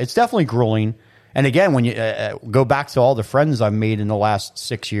definitely grueling. And again, when you go back to all the friends I've made in the last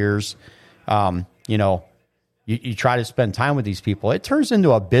 6 years. You try to spend time with these people. It turns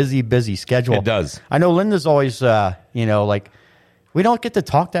into a busy schedule. It does. I know Linda's always, we don't get to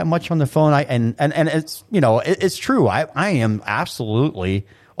talk that much on the phone. And it's, it's true. I am absolutely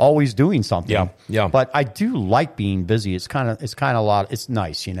always doing something. Yeah. But I do like being busy. It's kind of a lot. It's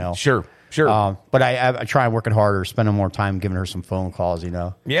nice, Sure. But I try working harder, spending more time giving her some phone calls,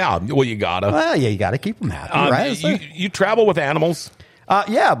 Yeah. Well, you gotta. Well, yeah, you gotta keep them happy, right? You travel with animals.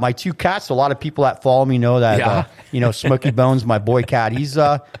 Yeah, my two cats. A lot of people that follow me know that. Smokey Bones, my boy cat. He's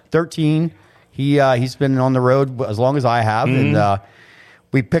 13. He's been on the road as long as I have, and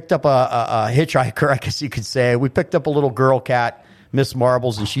we picked up a hitchhiker, I guess you could say. We picked up a little girl cat, Miss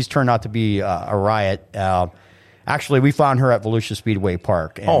Marbles, and she's turned out to be a riot. Actually, we found her at Volusia Speedway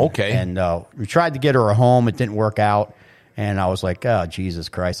Park. And, okay. And we tried to get her a home. It didn't work out. And I was like, oh, Jesus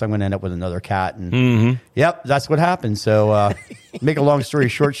Christ, I'm going to end up with another cat. And yep, that's what happened. So make a long story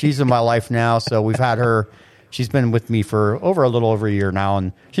short, she's in my life now. So we've had her. She's been with me for a little over a year now,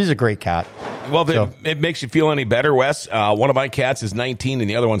 and she's a great cat. Well, if it makes you feel any better, Wes, one of my cats is 19 and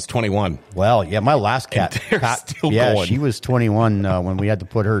the other one's 21. Well, yeah, my last cat, still going. she was 21 when we had to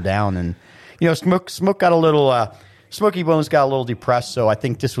put her down. And, Smoke got a little, Smokey Bones got a little depressed, so I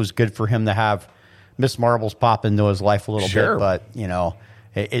think this was good for him to have Miss Marbles pop into his life a little bit. But,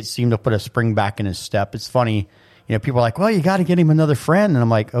 it seemed to put a spring back in his step. It's funny. People are like, well, you got to get him another friend. And I'm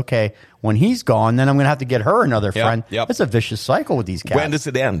like, okay, when he's gone, then I'm going to have to get her another friend. Yep. It's a vicious cycle with these cats. When does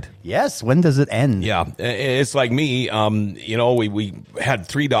it end? Yes, when does it end? Yeah, it's like me. We had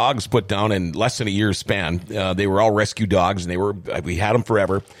 3 dogs put down in less than a year's span. They were all rescue dogs, and we had them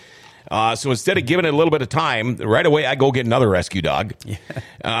forever. So instead of giving it a little bit of time, right away I go get another rescue dog. Yeah.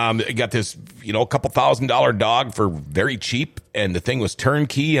 I got this, couple $1,000 dog for very cheap, and the thing was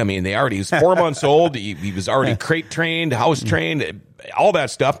turnkey. I mean, he was 4 months old. He was already crate trained, house trained, all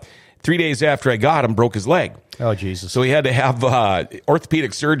that stuff. 3 days after I got him, broke his leg. Oh, Jesus. So he had to have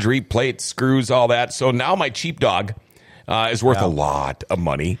orthopedic surgery, plates, screws, all that. So now my cheap dog is worth a lot of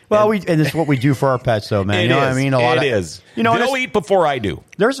money. Well, and it's what we do for our pets, though, man. What I mean? It is. They'll eat before I do.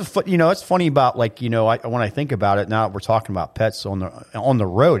 There's it's funny about when I think about it now, we're talking about pets on the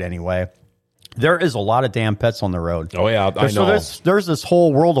road anyway. There is a lot of damn pets on the road. Oh yeah, I know. There's this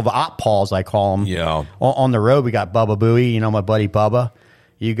whole world of op-paws, I call them. Yeah. On the road, we got Bubba Booey, my buddy Bubba.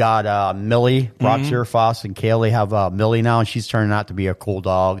 You got Millie, Brock Zerfoss, and Kaylee have Millie now, and she's turning out to be a cool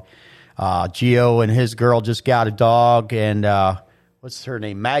dog. Gio and his girl just got a dog, and what's her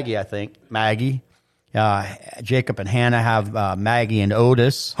name? Maggie, I think. Maggie. Jacob and Hannah have Maggie and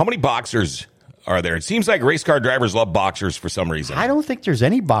Otis. How many boxers are there? It seems like race car drivers love boxers for some reason. I don't think there's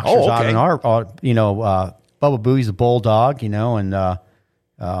any boxers out in our, Bubba Booey's a bulldog, and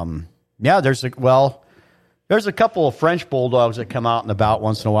there's a couple of French bulldogs that come out and about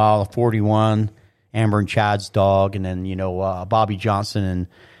once in a while. 41, Amber and Chad's dog, and then Bobby Johnson and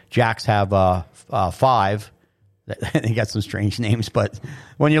Jax have 5. They got some strange names, but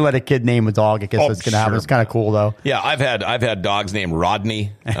when you let a kid name a dog, I guess that's going to happen. It's kind of cool, though. Yeah, I've had dogs named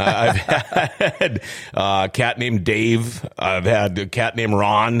Rodney. I've had a cat named Dave. I've had a cat named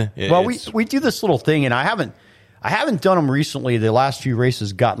Ron. We do this little thing, and I haven't done them recently. The last few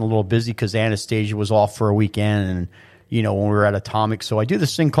races gotten a little busy because Anastasia was off for a weekend, and when we were at Atomic. So I do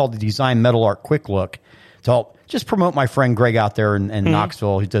this thing called the Design Metal Art Quick Look to help just promote my friend Greg out there in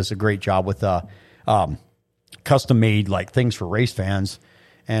Knoxville. He does a great job with custom made things for race fans.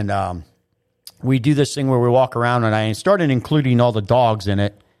 And we do this thing where we walk around, and I started including all the dogs in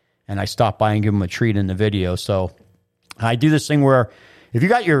it, and I stop by and give them a treat in the video. So I do this thing where if you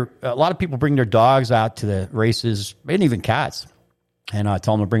got a lot of people bring their dogs out to the races, and even cats, and I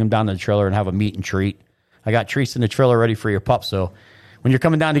tell them to bring them down to the trailer and have a meet and treat. I got treats in the trailer ready for your pup. So when you're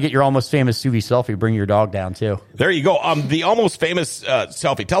coming down to get your Almost Famous Suvi selfie, bring your dog down too. There you go. The Almost Famous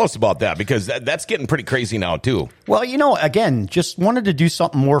selfie. Tell us about that, because that's getting pretty crazy now too. Well, again, just wanted to do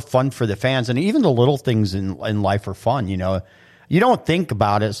something more fun for the fans, and even the little things in life are fun. You don't think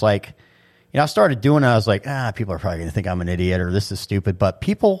about it. It's like, I started doing it. I was like, people are probably going to think I'm an idiot or this is stupid, but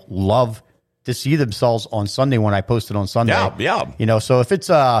people love to see themselves on Sunday when I post it on Sunday. Yeah. So if it's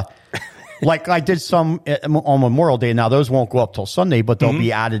like I did some on Memorial Day. Now, those won't go up till Sunday, but they'll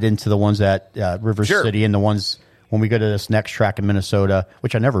be added into the ones at River City and the ones when we go to this next track in Minnesota,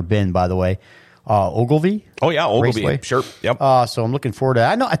 which I've never been, by the way. Ogilvy? Oh, yeah, Ogilvy. Raceway. Sure. Yep. So I'm looking forward to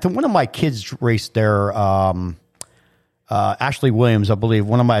that. I think one of my kids raced there, Ashley Williams, I believe.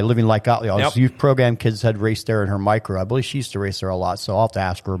 One of my Living Like Outlaws youth program kids had raced there in her micro. I believe she used to race there a lot, so I'll have to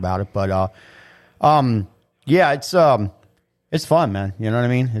ask her about it. But, it's fun, man. You know what I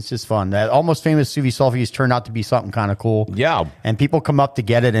mean? It's just fun. That Almost Famous Suvi selfies turned out to be something kind of cool. Yeah. And people come up to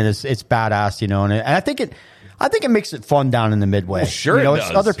get it, and it's badass, and I think it makes it fun down in the Midway. Well, sure, it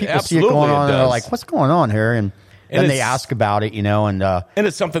does. Other people see it going on, and they're like, "What's going on here?" And they ask about it, and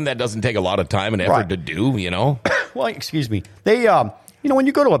it's something that doesn't take a lot of time and effort to do, Well, excuse me. They, when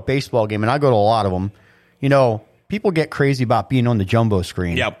you go to a baseball game, and I go to a lot of them, people get crazy about being on the jumbo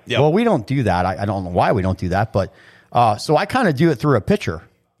screen. Yep. Well, we don't do that. I don't know why we don't do that, but. So I kind of do it through a picture,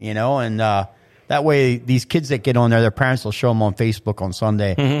 and that way these kids that get on there, their parents will show them on Facebook on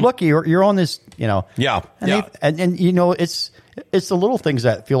Sunday. Look, you're on this, Yeah. And it's the little things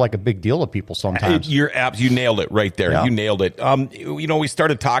that feel like a big deal to people sometimes. You nailed it right there. Yeah. You nailed it. We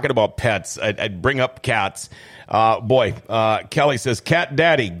started talking about pets. I'd bring up cats. Kelly says, "Cat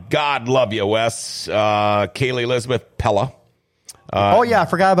Daddy, God love you, Wes." Kaylee Elizabeth, Pella. I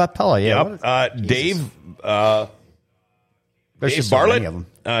forgot about Pella. Yeah. Dave. There's Dave just so many of Bartlett,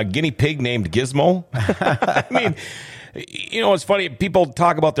 them. guinea pig named Gizmo. I mean, it's funny. People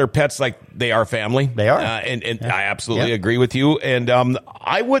talk about their pets like they are family. They are. And I absolutely agree with you. And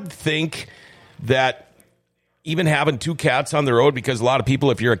I would think that even having 2 cats on the road, because a lot of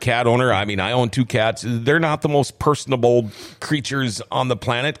people, if you're a cat owner, I mean, I own 2 cats, they're not the most personable creatures on the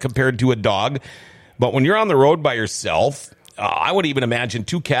planet compared to a dog. But when you're on the road by yourself, I would even imagine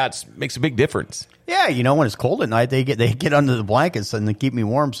 2 cats makes a big difference. Yeah, when it's cold at night, they get under the blankets and they keep me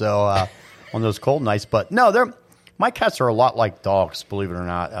warm. So on those cold nights, but no, my cats are a lot like dogs. Believe it or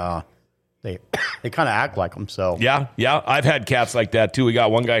not, they kind of act like them. So yeah, I've had cats like that too. We got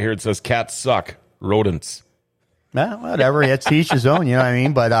one guy here that says cats suck, rodents. Well, whatever. It's to each his own. You know what I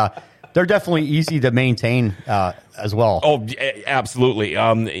mean? But they're definitely easy to maintain as well. Oh, absolutely.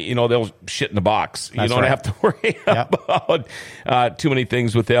 They'll shit in the box. That's you don't right. have to worry about too many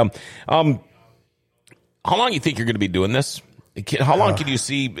things with them. How long you think you're going to be doing this? How long can you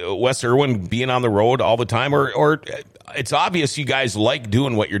see Wes Irwin being on the road all the time? Or it's obvious you guys like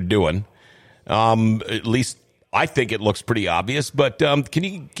doing what you're doing. At least I think it looks pretty obvious. But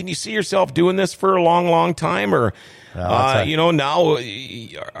can you see yourself doing this for a long, long time? Or now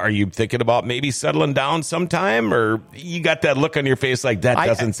are you thinking about maybe settling down sometime? Or you got that look on your face like that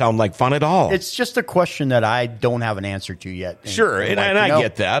doesn't sound like fun at all? It's just a question that I don't have an answer to yet. Sure, and I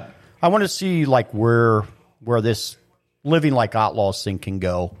get that. I want to see like where this living like outlaws thing can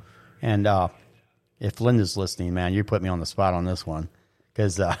go. And if Linda's listening, man, you put me on the spot on this one.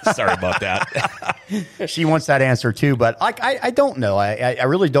 Because sorry about that. She wants that answer too, but I don't know. I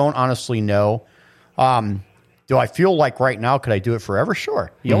really don't honestly know. Do I feel like right now could I do it forever?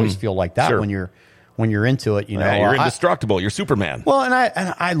 Sure. You always feel like that when you're into it. You're indestructible. You're Superman. Well, and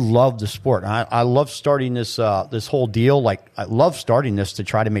I love the sport. I love starting this whole deal. Like I love starting this to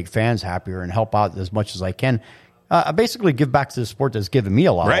try to make fans happier and help out as much as I can. I basically give back to the sport that's given me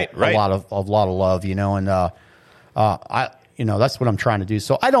a lot of love. And that's what I'm trying to do.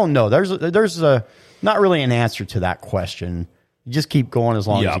 So I don't know. There's not really an answer to that question. You just keep going as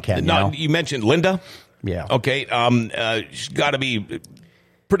long as you can. You mentioned Linda. Yeah. Okay. She's got to be a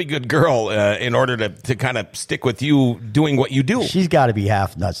pretty good girl in order to kind of stick with you doing what you do. She's got to be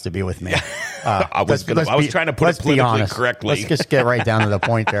half nuts to be with me. I was trying to put it politically correctly. Let's just get right down to the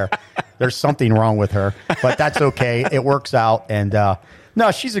point there. There's something wrong with her, but that's okay. It works out. And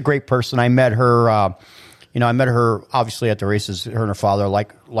no, she's a great person. I met her. I met her obviously at the races. Her and her father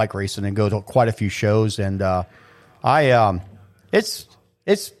like racing and go to quite a few shows. And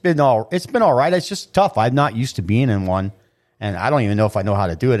it's been all right. It's just tough. I'm not used to being in one, and I don't even know if I know how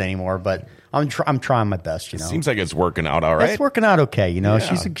to do it anymore. But I'm trying my best. Seems like it's working out all right. It's working out okay. Yeah.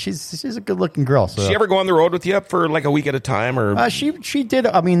 She's a good looking girl. So. Did she ever go on the road with you for like a week at a time, or she did?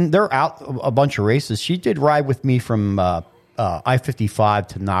 I mean, they're out a bunch of races. She did ride with me from I-55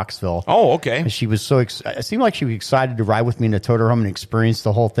 to Knoxville. Oh, okay. And she was so excited. It seemed like she was excited to ride with me in the Totem and experience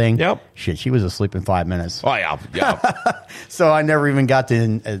the whole thing. Yep. Shit, she was asleep in 5 minutes. Oh, yeah. So I never even got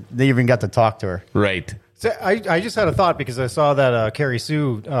to talk to her. Right. So I just had a thought because I saw that Carrie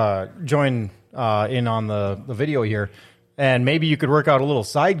Sue join in on the video here, and maybe you could work out a little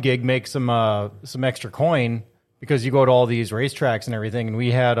side gig, make some extra coin, because you go to all these racetracks and everything, and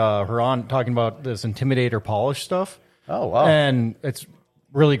we had her on talking about this Intimidator polish stuff. Oh, wow. And it's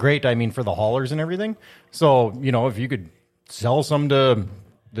really great, I mean, for the haulers and everything. So, if you could sell some to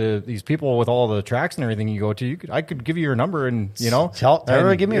these people with all the tracks and everything you go to, I could give you your number and, tell her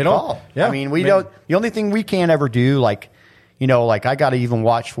to give me a call. Yeah. I mean, don't. The only thing we can't ever do, like I got to even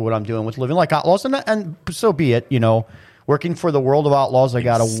watch for what I'm doing with living like outlaws, and so be it, working for the world of outlaws, I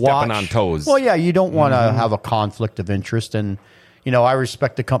got to watch. Stepping on toes. Well, yeah, you don't want to have a conflict of interest, and, I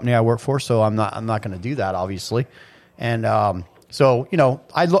respect the company I work for, so I'm not going to do that, obviously. And so,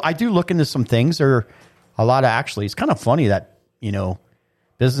 I do look into some things. There are a lot of actually, it's kind of funny that,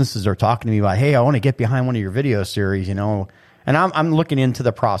 businesses are talking to me about, hey, I want to get behind one of your video series, and I'm looking into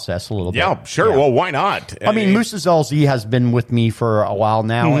the process a little bit. Yeah, sure. Yeah. Well, why not? I mean, Moose's LZ has been with me for a while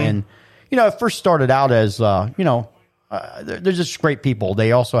now. And, it first started out as, they're just great people.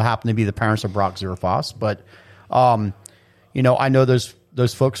 They also happen to be the parents of Brock Zerfoss. But, I know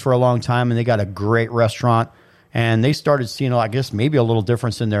those folks for a long time, and they got a great restaurant. And they started seeing, I guess, maybe a little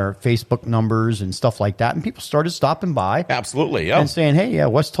difference in their Facebook numbers and stuff like that. And people started stopping by. Absolutely, yeah. And saying, hey, yeah,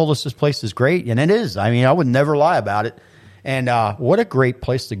 Wes told us this place is great. And it is. I mean, I would never lie about it. And what a great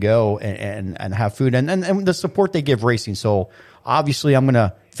place to go and have food. And the support they give racing. So, obviously, I'm going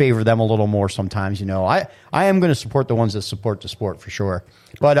to favor them a little more sometimes. I am going to support the ones that support the sport for sure.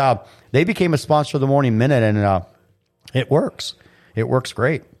 But they became a sponsor of the Morning Minute, and it works. It works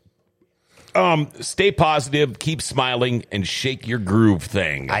great. Stay positive, keep smiling, and shake your groove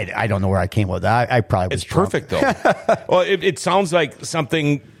thing. I don't know where I came with that. I probably was It's perfect, though. Well, it sounds like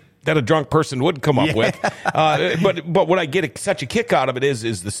something that a drunk person would come up with. But what I get such a kick out of it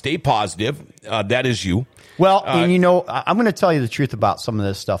is the stay positive. That is you. Well, and I'm going to tell you the truth about some of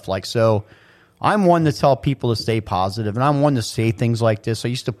this stuff. Like, so I'm one to tell people to stay positive, and I'm one to say things like this. I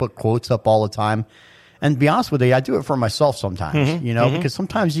used to put quotes up all the time. And to be honest with you, I do it for myself sometimes, because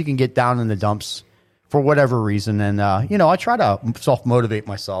sometimes you can get down in the dumps for whatever reason. And, I try to self-motivate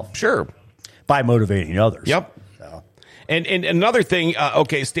myself. Sure. By motivating others. Yep. So. And another thing,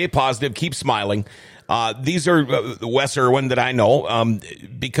 stay positive, keep smiling. These are Wes Irwin that I know,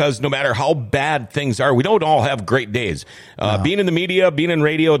 because no matter how bad things are, we don't all have great days. Being in the media, being in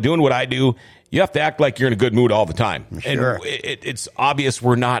radio, doing what I do, you have to act like you're in a good mood all the time. Sure. And it's obvious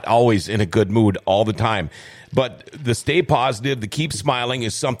we're not always in a good mood all the time. But the stay positive, the keep smiling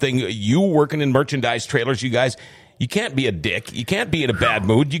is something you working in merchandise trailers, you guys, you can't be a dick. You can't be in a bad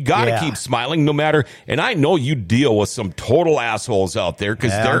mood. You got to keep smiling no matter. And I know you deal with some total assholes out there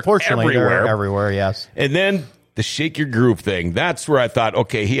because they're everywhere. They're everywhere, yes. And then the shake your groove thing. That's where I thought,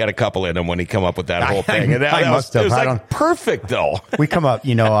 okay, he had a couple in him when he come up with that whole thing. And that was like perfect, though. We come up,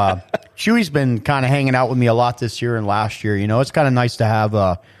 Chewy's been kind of hanging out with me a lot this year and last year. It's kind of nice to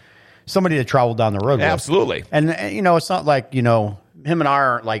have somebody to travel down the road with. Absolutely. And, it's not like, him and I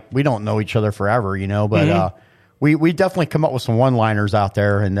aren't like, we don't know each other forever, but we definitely come up with some one-liners out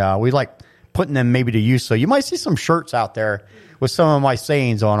there, and we like putting them maybe to use. So you might see some shirts out there with some of my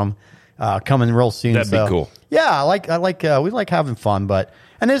sayings on them coming real soon. That'd be cool. Yeah, we like having fun,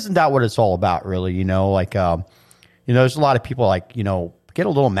 and isn't that what it's all about, really? There's a lot of people get a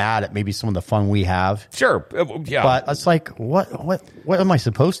little mad at maybe some of the fun we have. Sure, yeah. But it's like, what am I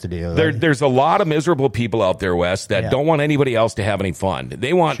supposed to do? There's a lot of miserable people out there, Wes, that don't want anybody else to have any fun.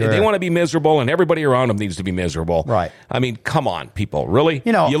 They want to be miserable, and everybody around them needs to be miserable. Right. I mean, come on, people, really?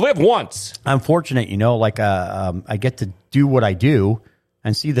 You live once. I'm fortunate, I get to do what I do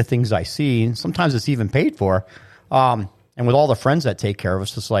and see the things I see, and sometimes it's even paid for. And with all the friends that take care of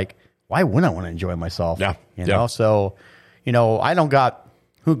us, it's like, why wouldn't I want to enjoy myself? Yeah. So, I don't got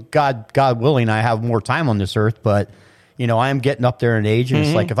God willing, I have more time on this earth, but I am getting up there in age, and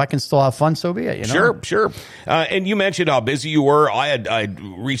it's like, if I can still have fun, so be it. Sure. And you mentioned how busy you were. I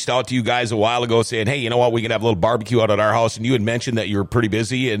reached out to you guys a while ago saying, hey, you know what, we can have a little barbecue out at our house, and you had mentioned that you were pretty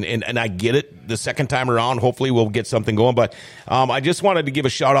busy, and I get it. The second time around, hopefully we'll get something going. But I just wanted to give a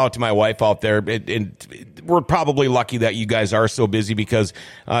shout out to my wife out there, and we're probably lucky that you guys are so busy because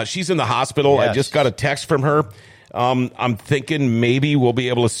she's in the hospital. Yes. I just got a text from her. I'm thinking maybe we'll be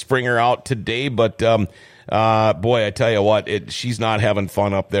able to spring her out today, but boy, I tell you what, she's not having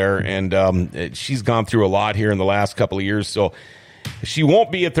fun up there, and she's gone through a lot here in the last couple of years, so she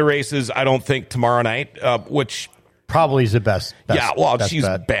won't be at the races, I don't think, tomorrow night, which probably is the best. Yeah, well, she's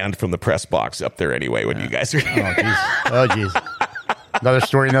banned from the press box up there anyway when you guys are here. Oh, geez. Another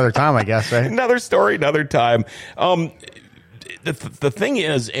story, another time, I guess, right? Another story, another time. The thing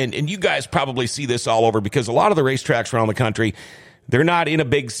is, and you guys probably see this all over because a lot of the racetracks around the country, they're not in a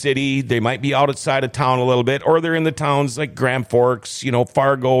big city. They might be outside of town a little bit, or they're in the towns like Grand Forks,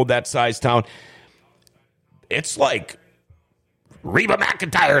 Fargo, that size town. It's like Reba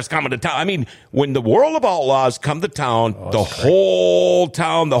McEntire's coming to town. I mean, when the World of Outlaws come to town, whole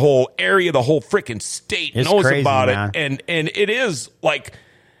town, the whole area, the whole freaking state knows crazy, about man. It. And it is like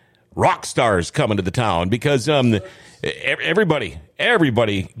rock stars coming to the town because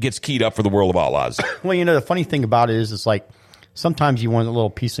everybody gets keyed up for the World of Outlaws. Well, the funny thing about it is it's like sometimes you want a little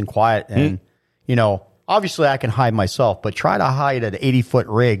peace and quiet, and obviously I can hide myself, but try to hide an 80-foot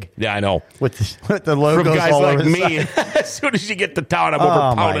rig. Yeah, I know. With the logos from guys all like over me. As soon as you get to town, I'm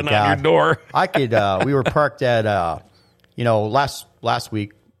over pounding on your door. I could. We were parked at last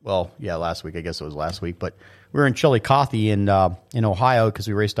week. Well, yeah, last week. I guess it was last week, but we were in Chillicothe in Ohio because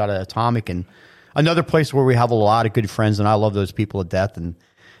we raced out of Atomic, and another place where we have a lot of good friends, and I love those people to death. And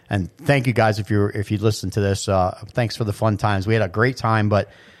thank you guys if you listen to this. Thanks for the fun times. We had a great time, but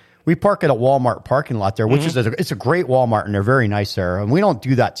we park at a Walmart parking lot there, which is it's a great Walmart, and they're very nice there. And we don't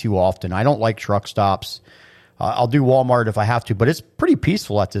do that too often. I don't like truck stops. I'll do Walmart if I have to, but it's pretty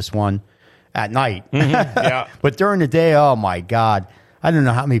peaceful at this one at night. Yeah. But during the day, oh my God, I don't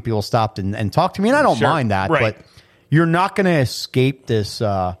know how many people stopped and talked to me, and I don't mind that. Right. But you're not going to escape this.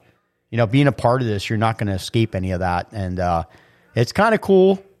 Being a part of this, you're not going to escape any of that, and it's kind of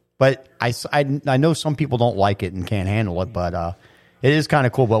cool. But I know some people don't like it and can't handle it, but it is kind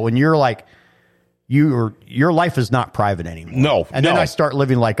of cool. But when you're like, your life is not private anymore. No. And then I start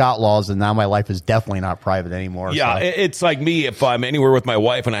living like outlaws, and now my life is definitely not private anymore. Yeah, so. It's like me. If I'm anywhere with my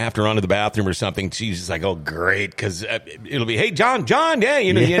wife and I have to run to the bathroom or something, she's just like, oh, great, because it'll be, hey, John, yeah,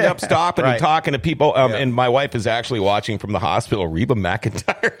 you end up stopping and talking to people. And my wife is actually watching from the hospital, Reba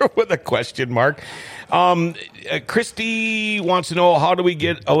McIntyre, with a question mark. Christy wants to know, how do we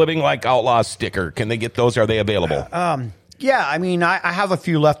get a Living Like Outlaws sticker? Can they get those? Are they available? Yeah, I mean, I have a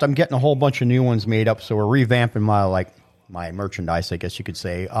few left. I'm getting a whole bunch of new ones made up, so we're revamping my merchandise, I guess you could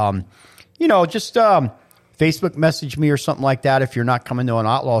say. Just Facebook message me or something like that if you're not coming to an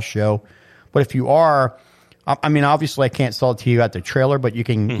Outlaw show. But if you are, I mean, obviously I can't sell it to you at the trailer, but you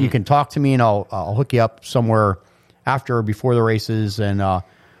can talk to me and I'll hook you up somewhere after or before the races, and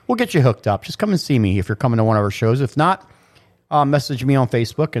we'll get you hooked up. Just come and see me if you're coming to one of our shows. If not, message me on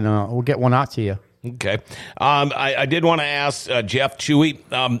Facebook and we'll get one out to you. Okay. I did want to ask Jeff Chewy,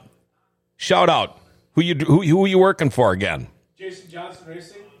 shout out. Who are you working for again? Jason Johnson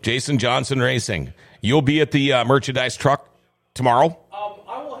Racing. Jason Johnson Racing. You'll be at the merchandise truck tomorrow?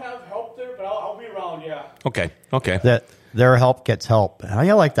 I will have help there, but I'll be around, yeah. Okay. That their help gets help. How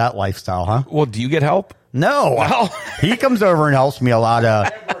you like that lifestyle, huh? Well, do you get help? No. Well, he comes over and helps me a lot.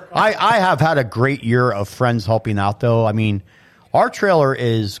 I have had a great year of friends helping out, though. I mean, our trailer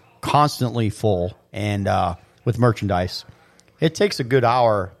is constantly full and with merchandise. It takes a good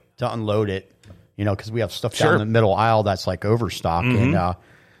hour to unload it, because we have stuff down in the middle aisle that's like overstock. Mm-hmm. And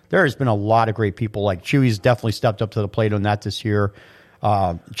there has been a lot of great people. Like Chewy's definitely stepped up to the plate on that this year.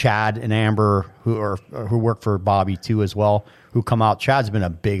 Chad and Amber, who work for Bobby too as well, who come out. Chad's been a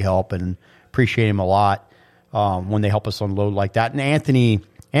big help and appreciate him a lot when they help us unload like that. And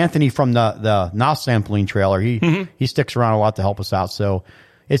Anthony from the NOS sampling trailer, he sticks around a lot to help us out. So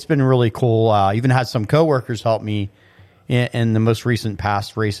it's been really cool. Even had some coworkers help me in the most recent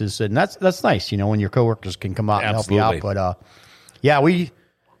past races, and that's nice. When your coworkers can come out and help you out. But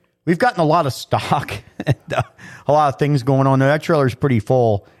we've gotten a lot of stock, and, a lot of things going on there. That trailer's pretty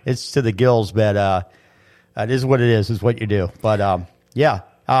full. It's to the gills, but it is what it is. Is what you do. But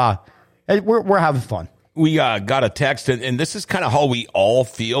we're having fun. We got a text, and this is kind of how we all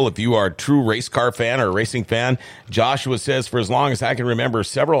feel if you are a true race car fan or a racing fan. Joshua says, for as long as I can remember,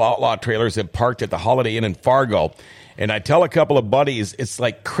 several Outlaw trailers have parked at the Holiday Inn in Fargo. And I tell a couple of buddies, it's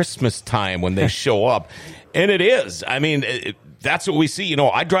like Christmas time when they show up. And it is. I mean, that's what we see.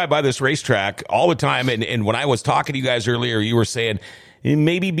 I drive by this racetrack all the time. And when I was talking to you guys earlier, you were saying,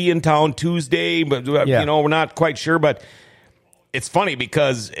 maybe be in town Tuesday, but, we're not quite sure. But it's funny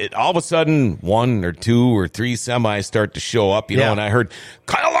because all of a sudden 1 or 2 or 3 semis start to show up, and I heard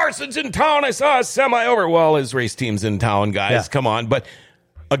Kyle Larson's in town. I saw a semi over. Well, his race team's in town, guys. Come on. But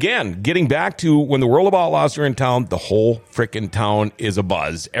again, getting back to when the World of Outlaws are in town, the whole frickin' town is a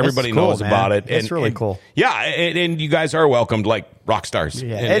buzz. Everybody knows about it. It's really cool. Yeah. And you guys are welcomed like rock stars.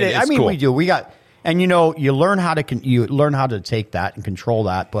 Yeah. And cool. We do. We got, and you learn how to take that and control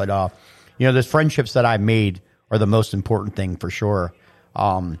that. But, there's friendships that I've made are the most important thing for sure.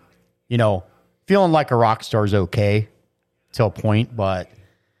 Feeling like a rock star is okay till a point, but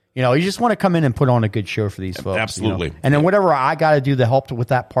you just want to come in and put on a good show for these folks. Absolutely. And then whatever I got to do to help with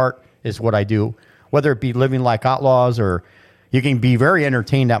that part is what I do, whether it be Living Like Outlaws or you can be very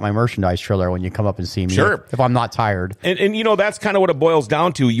entertained at my merchandise trailer when you come up and see me. Sure. If I'm not tired. And that's kind of what it boils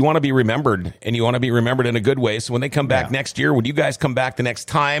down to. You want to be remembered, and you want to be remembered in a good way. So when they come back next year, when you guys come back the next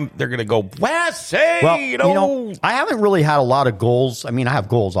time, they're going to go, Wes, hey, Well, I haven't really had a lot of goals. I mean, I have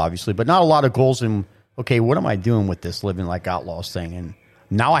goals, obviously, but not a lot of goals in, okay, what am I doing with this Living Like Outlaws thing? And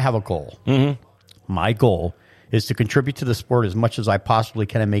now I have a goal. Mm-hmm. My goal is to contribute to the sport as much as I possibly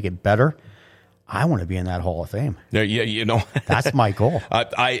can and make it better. I want to be in that Hall of Fame. Yeah, that's my goal.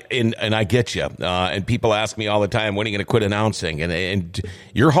 I get you. And people ask me all the time, when are you going to quit announcing? And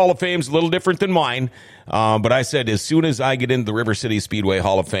your Hall of Fame's a little different than mine. But I said, as soon as I get into the River City Speedway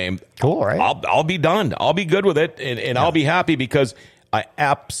Hall of Fame, cool, right? I'll be done. I'll be good with it, and I'll be happy because I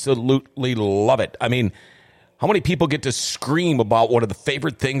absolutely love it. I mean, how many people get to scream about one of the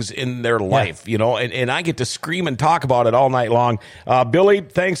favorite things in their life, and I get to scream and talk about it all night long. Billy,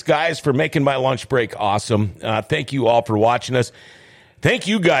 thanks, guys, for making my lunch break awesome. Thank you all for watching us. Thank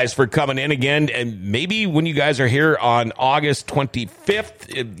you guys for coming in again. And maybe when you guys are here on August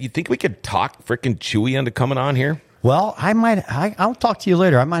 25th, you think we could talk frickin' Chewy into coming on here? Well, I'll talk to you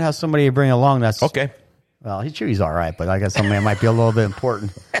later. I might have somebody to bring along that's... Okay. Well, Chewy's all right, but I guess somebody might be a little bit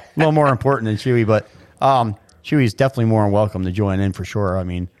important, a little more important than Chewy, but... Chewy's definitely more than welcome to join in for sure. I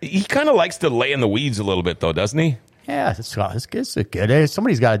mean, he kind of likes to lay in the weeds a little bit, though, doesn't he? Yeah, it's good.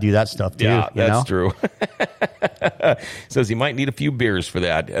 Somebody's got to do that stuff too. Yeah, that's true. Says he might need a few beers for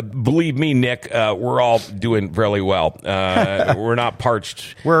that. Believe me, Nick, we're all doing fairly well. We're not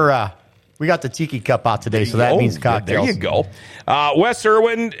parched. We got the tiki cup out today, so that means cocktails. There you go. Wes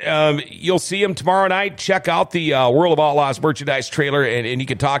Irwin, you'll see him tomorrow night. Check out the World of Outlaws merchandise trailer, and you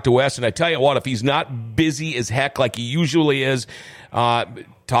can talk to Wes. And I tell you what, if he's not busy as heck like he usually is,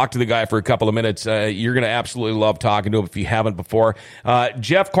 talk to the guy for a couple of minutes. You're going to absolutely love talking to him if you haven't before.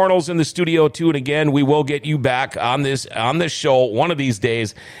 Jeff Cornell's in the studio too, and again, we will get you back on this show one of these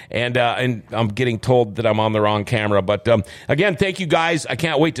days. And I'm getting told that I'm on the wrong camera, but again, thank you guys. I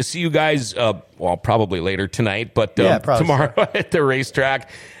can't wait to see you guys. Probably later tonight, but tomorrow at the racetrack.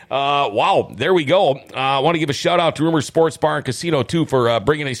 Wow, there we go. I want to give a shout out to Rumor Sports Bar and Casino too for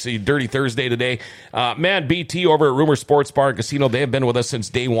bringing us a Dirty Thursday today. Man, BT over at Rumor Sports Bar and Casino, they have been with us since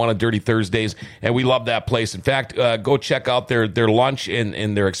day one of Dirty Thursdays, and we love that place. In fact, go check out their lunch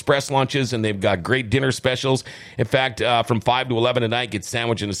and their express lunches, and they've got great dinner specials. In fact, from 5 to 11 tonight, get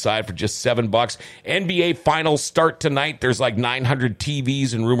sandwich and a side for just $7. NBA Finals start tonight. There's like 900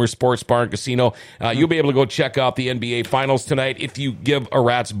 TVs in Rumor Sports Bar and Casino. You'll be able to go check out the NBA Finals tonight if you give a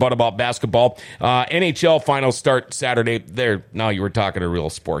rat's butt about basketball. NHL Finals start Saturday. There, now you were talking a real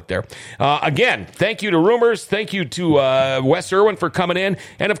sport there. Again, thank you to Rumors. Thank you to Wes Irwin for coming in.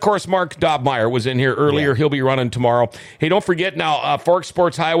 And, of course, Mark Dobmeier was in here earlier. Yeah. He'll be running tomorrow. Hey, don't forget now, Fork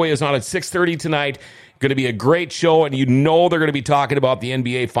Sports Highway is on at 6:30 tonight. Going to be a great show, and you know they're going to be talking about the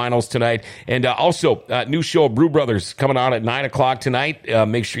NBA Finals tonight. And also, new show, Brew Brothers, coming on at 9 o'clock tonight.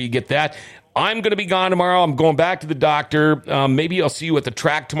 Make sure you get that. I'm going to be gone tomorrow. I'm going back to the doctor. Maybe I'll see you at the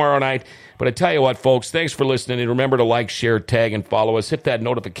track tomorrow night. But I tell you what, folks, thanks for listening. And remember to like, share, tag, and follow us. Hit that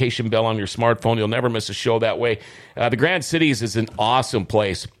notification bell on your smartphone. You'll never miss a show that way. The Grand Cities is an awesome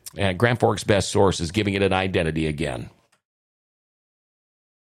place. And Grand Forks' best source is giving it an identity again.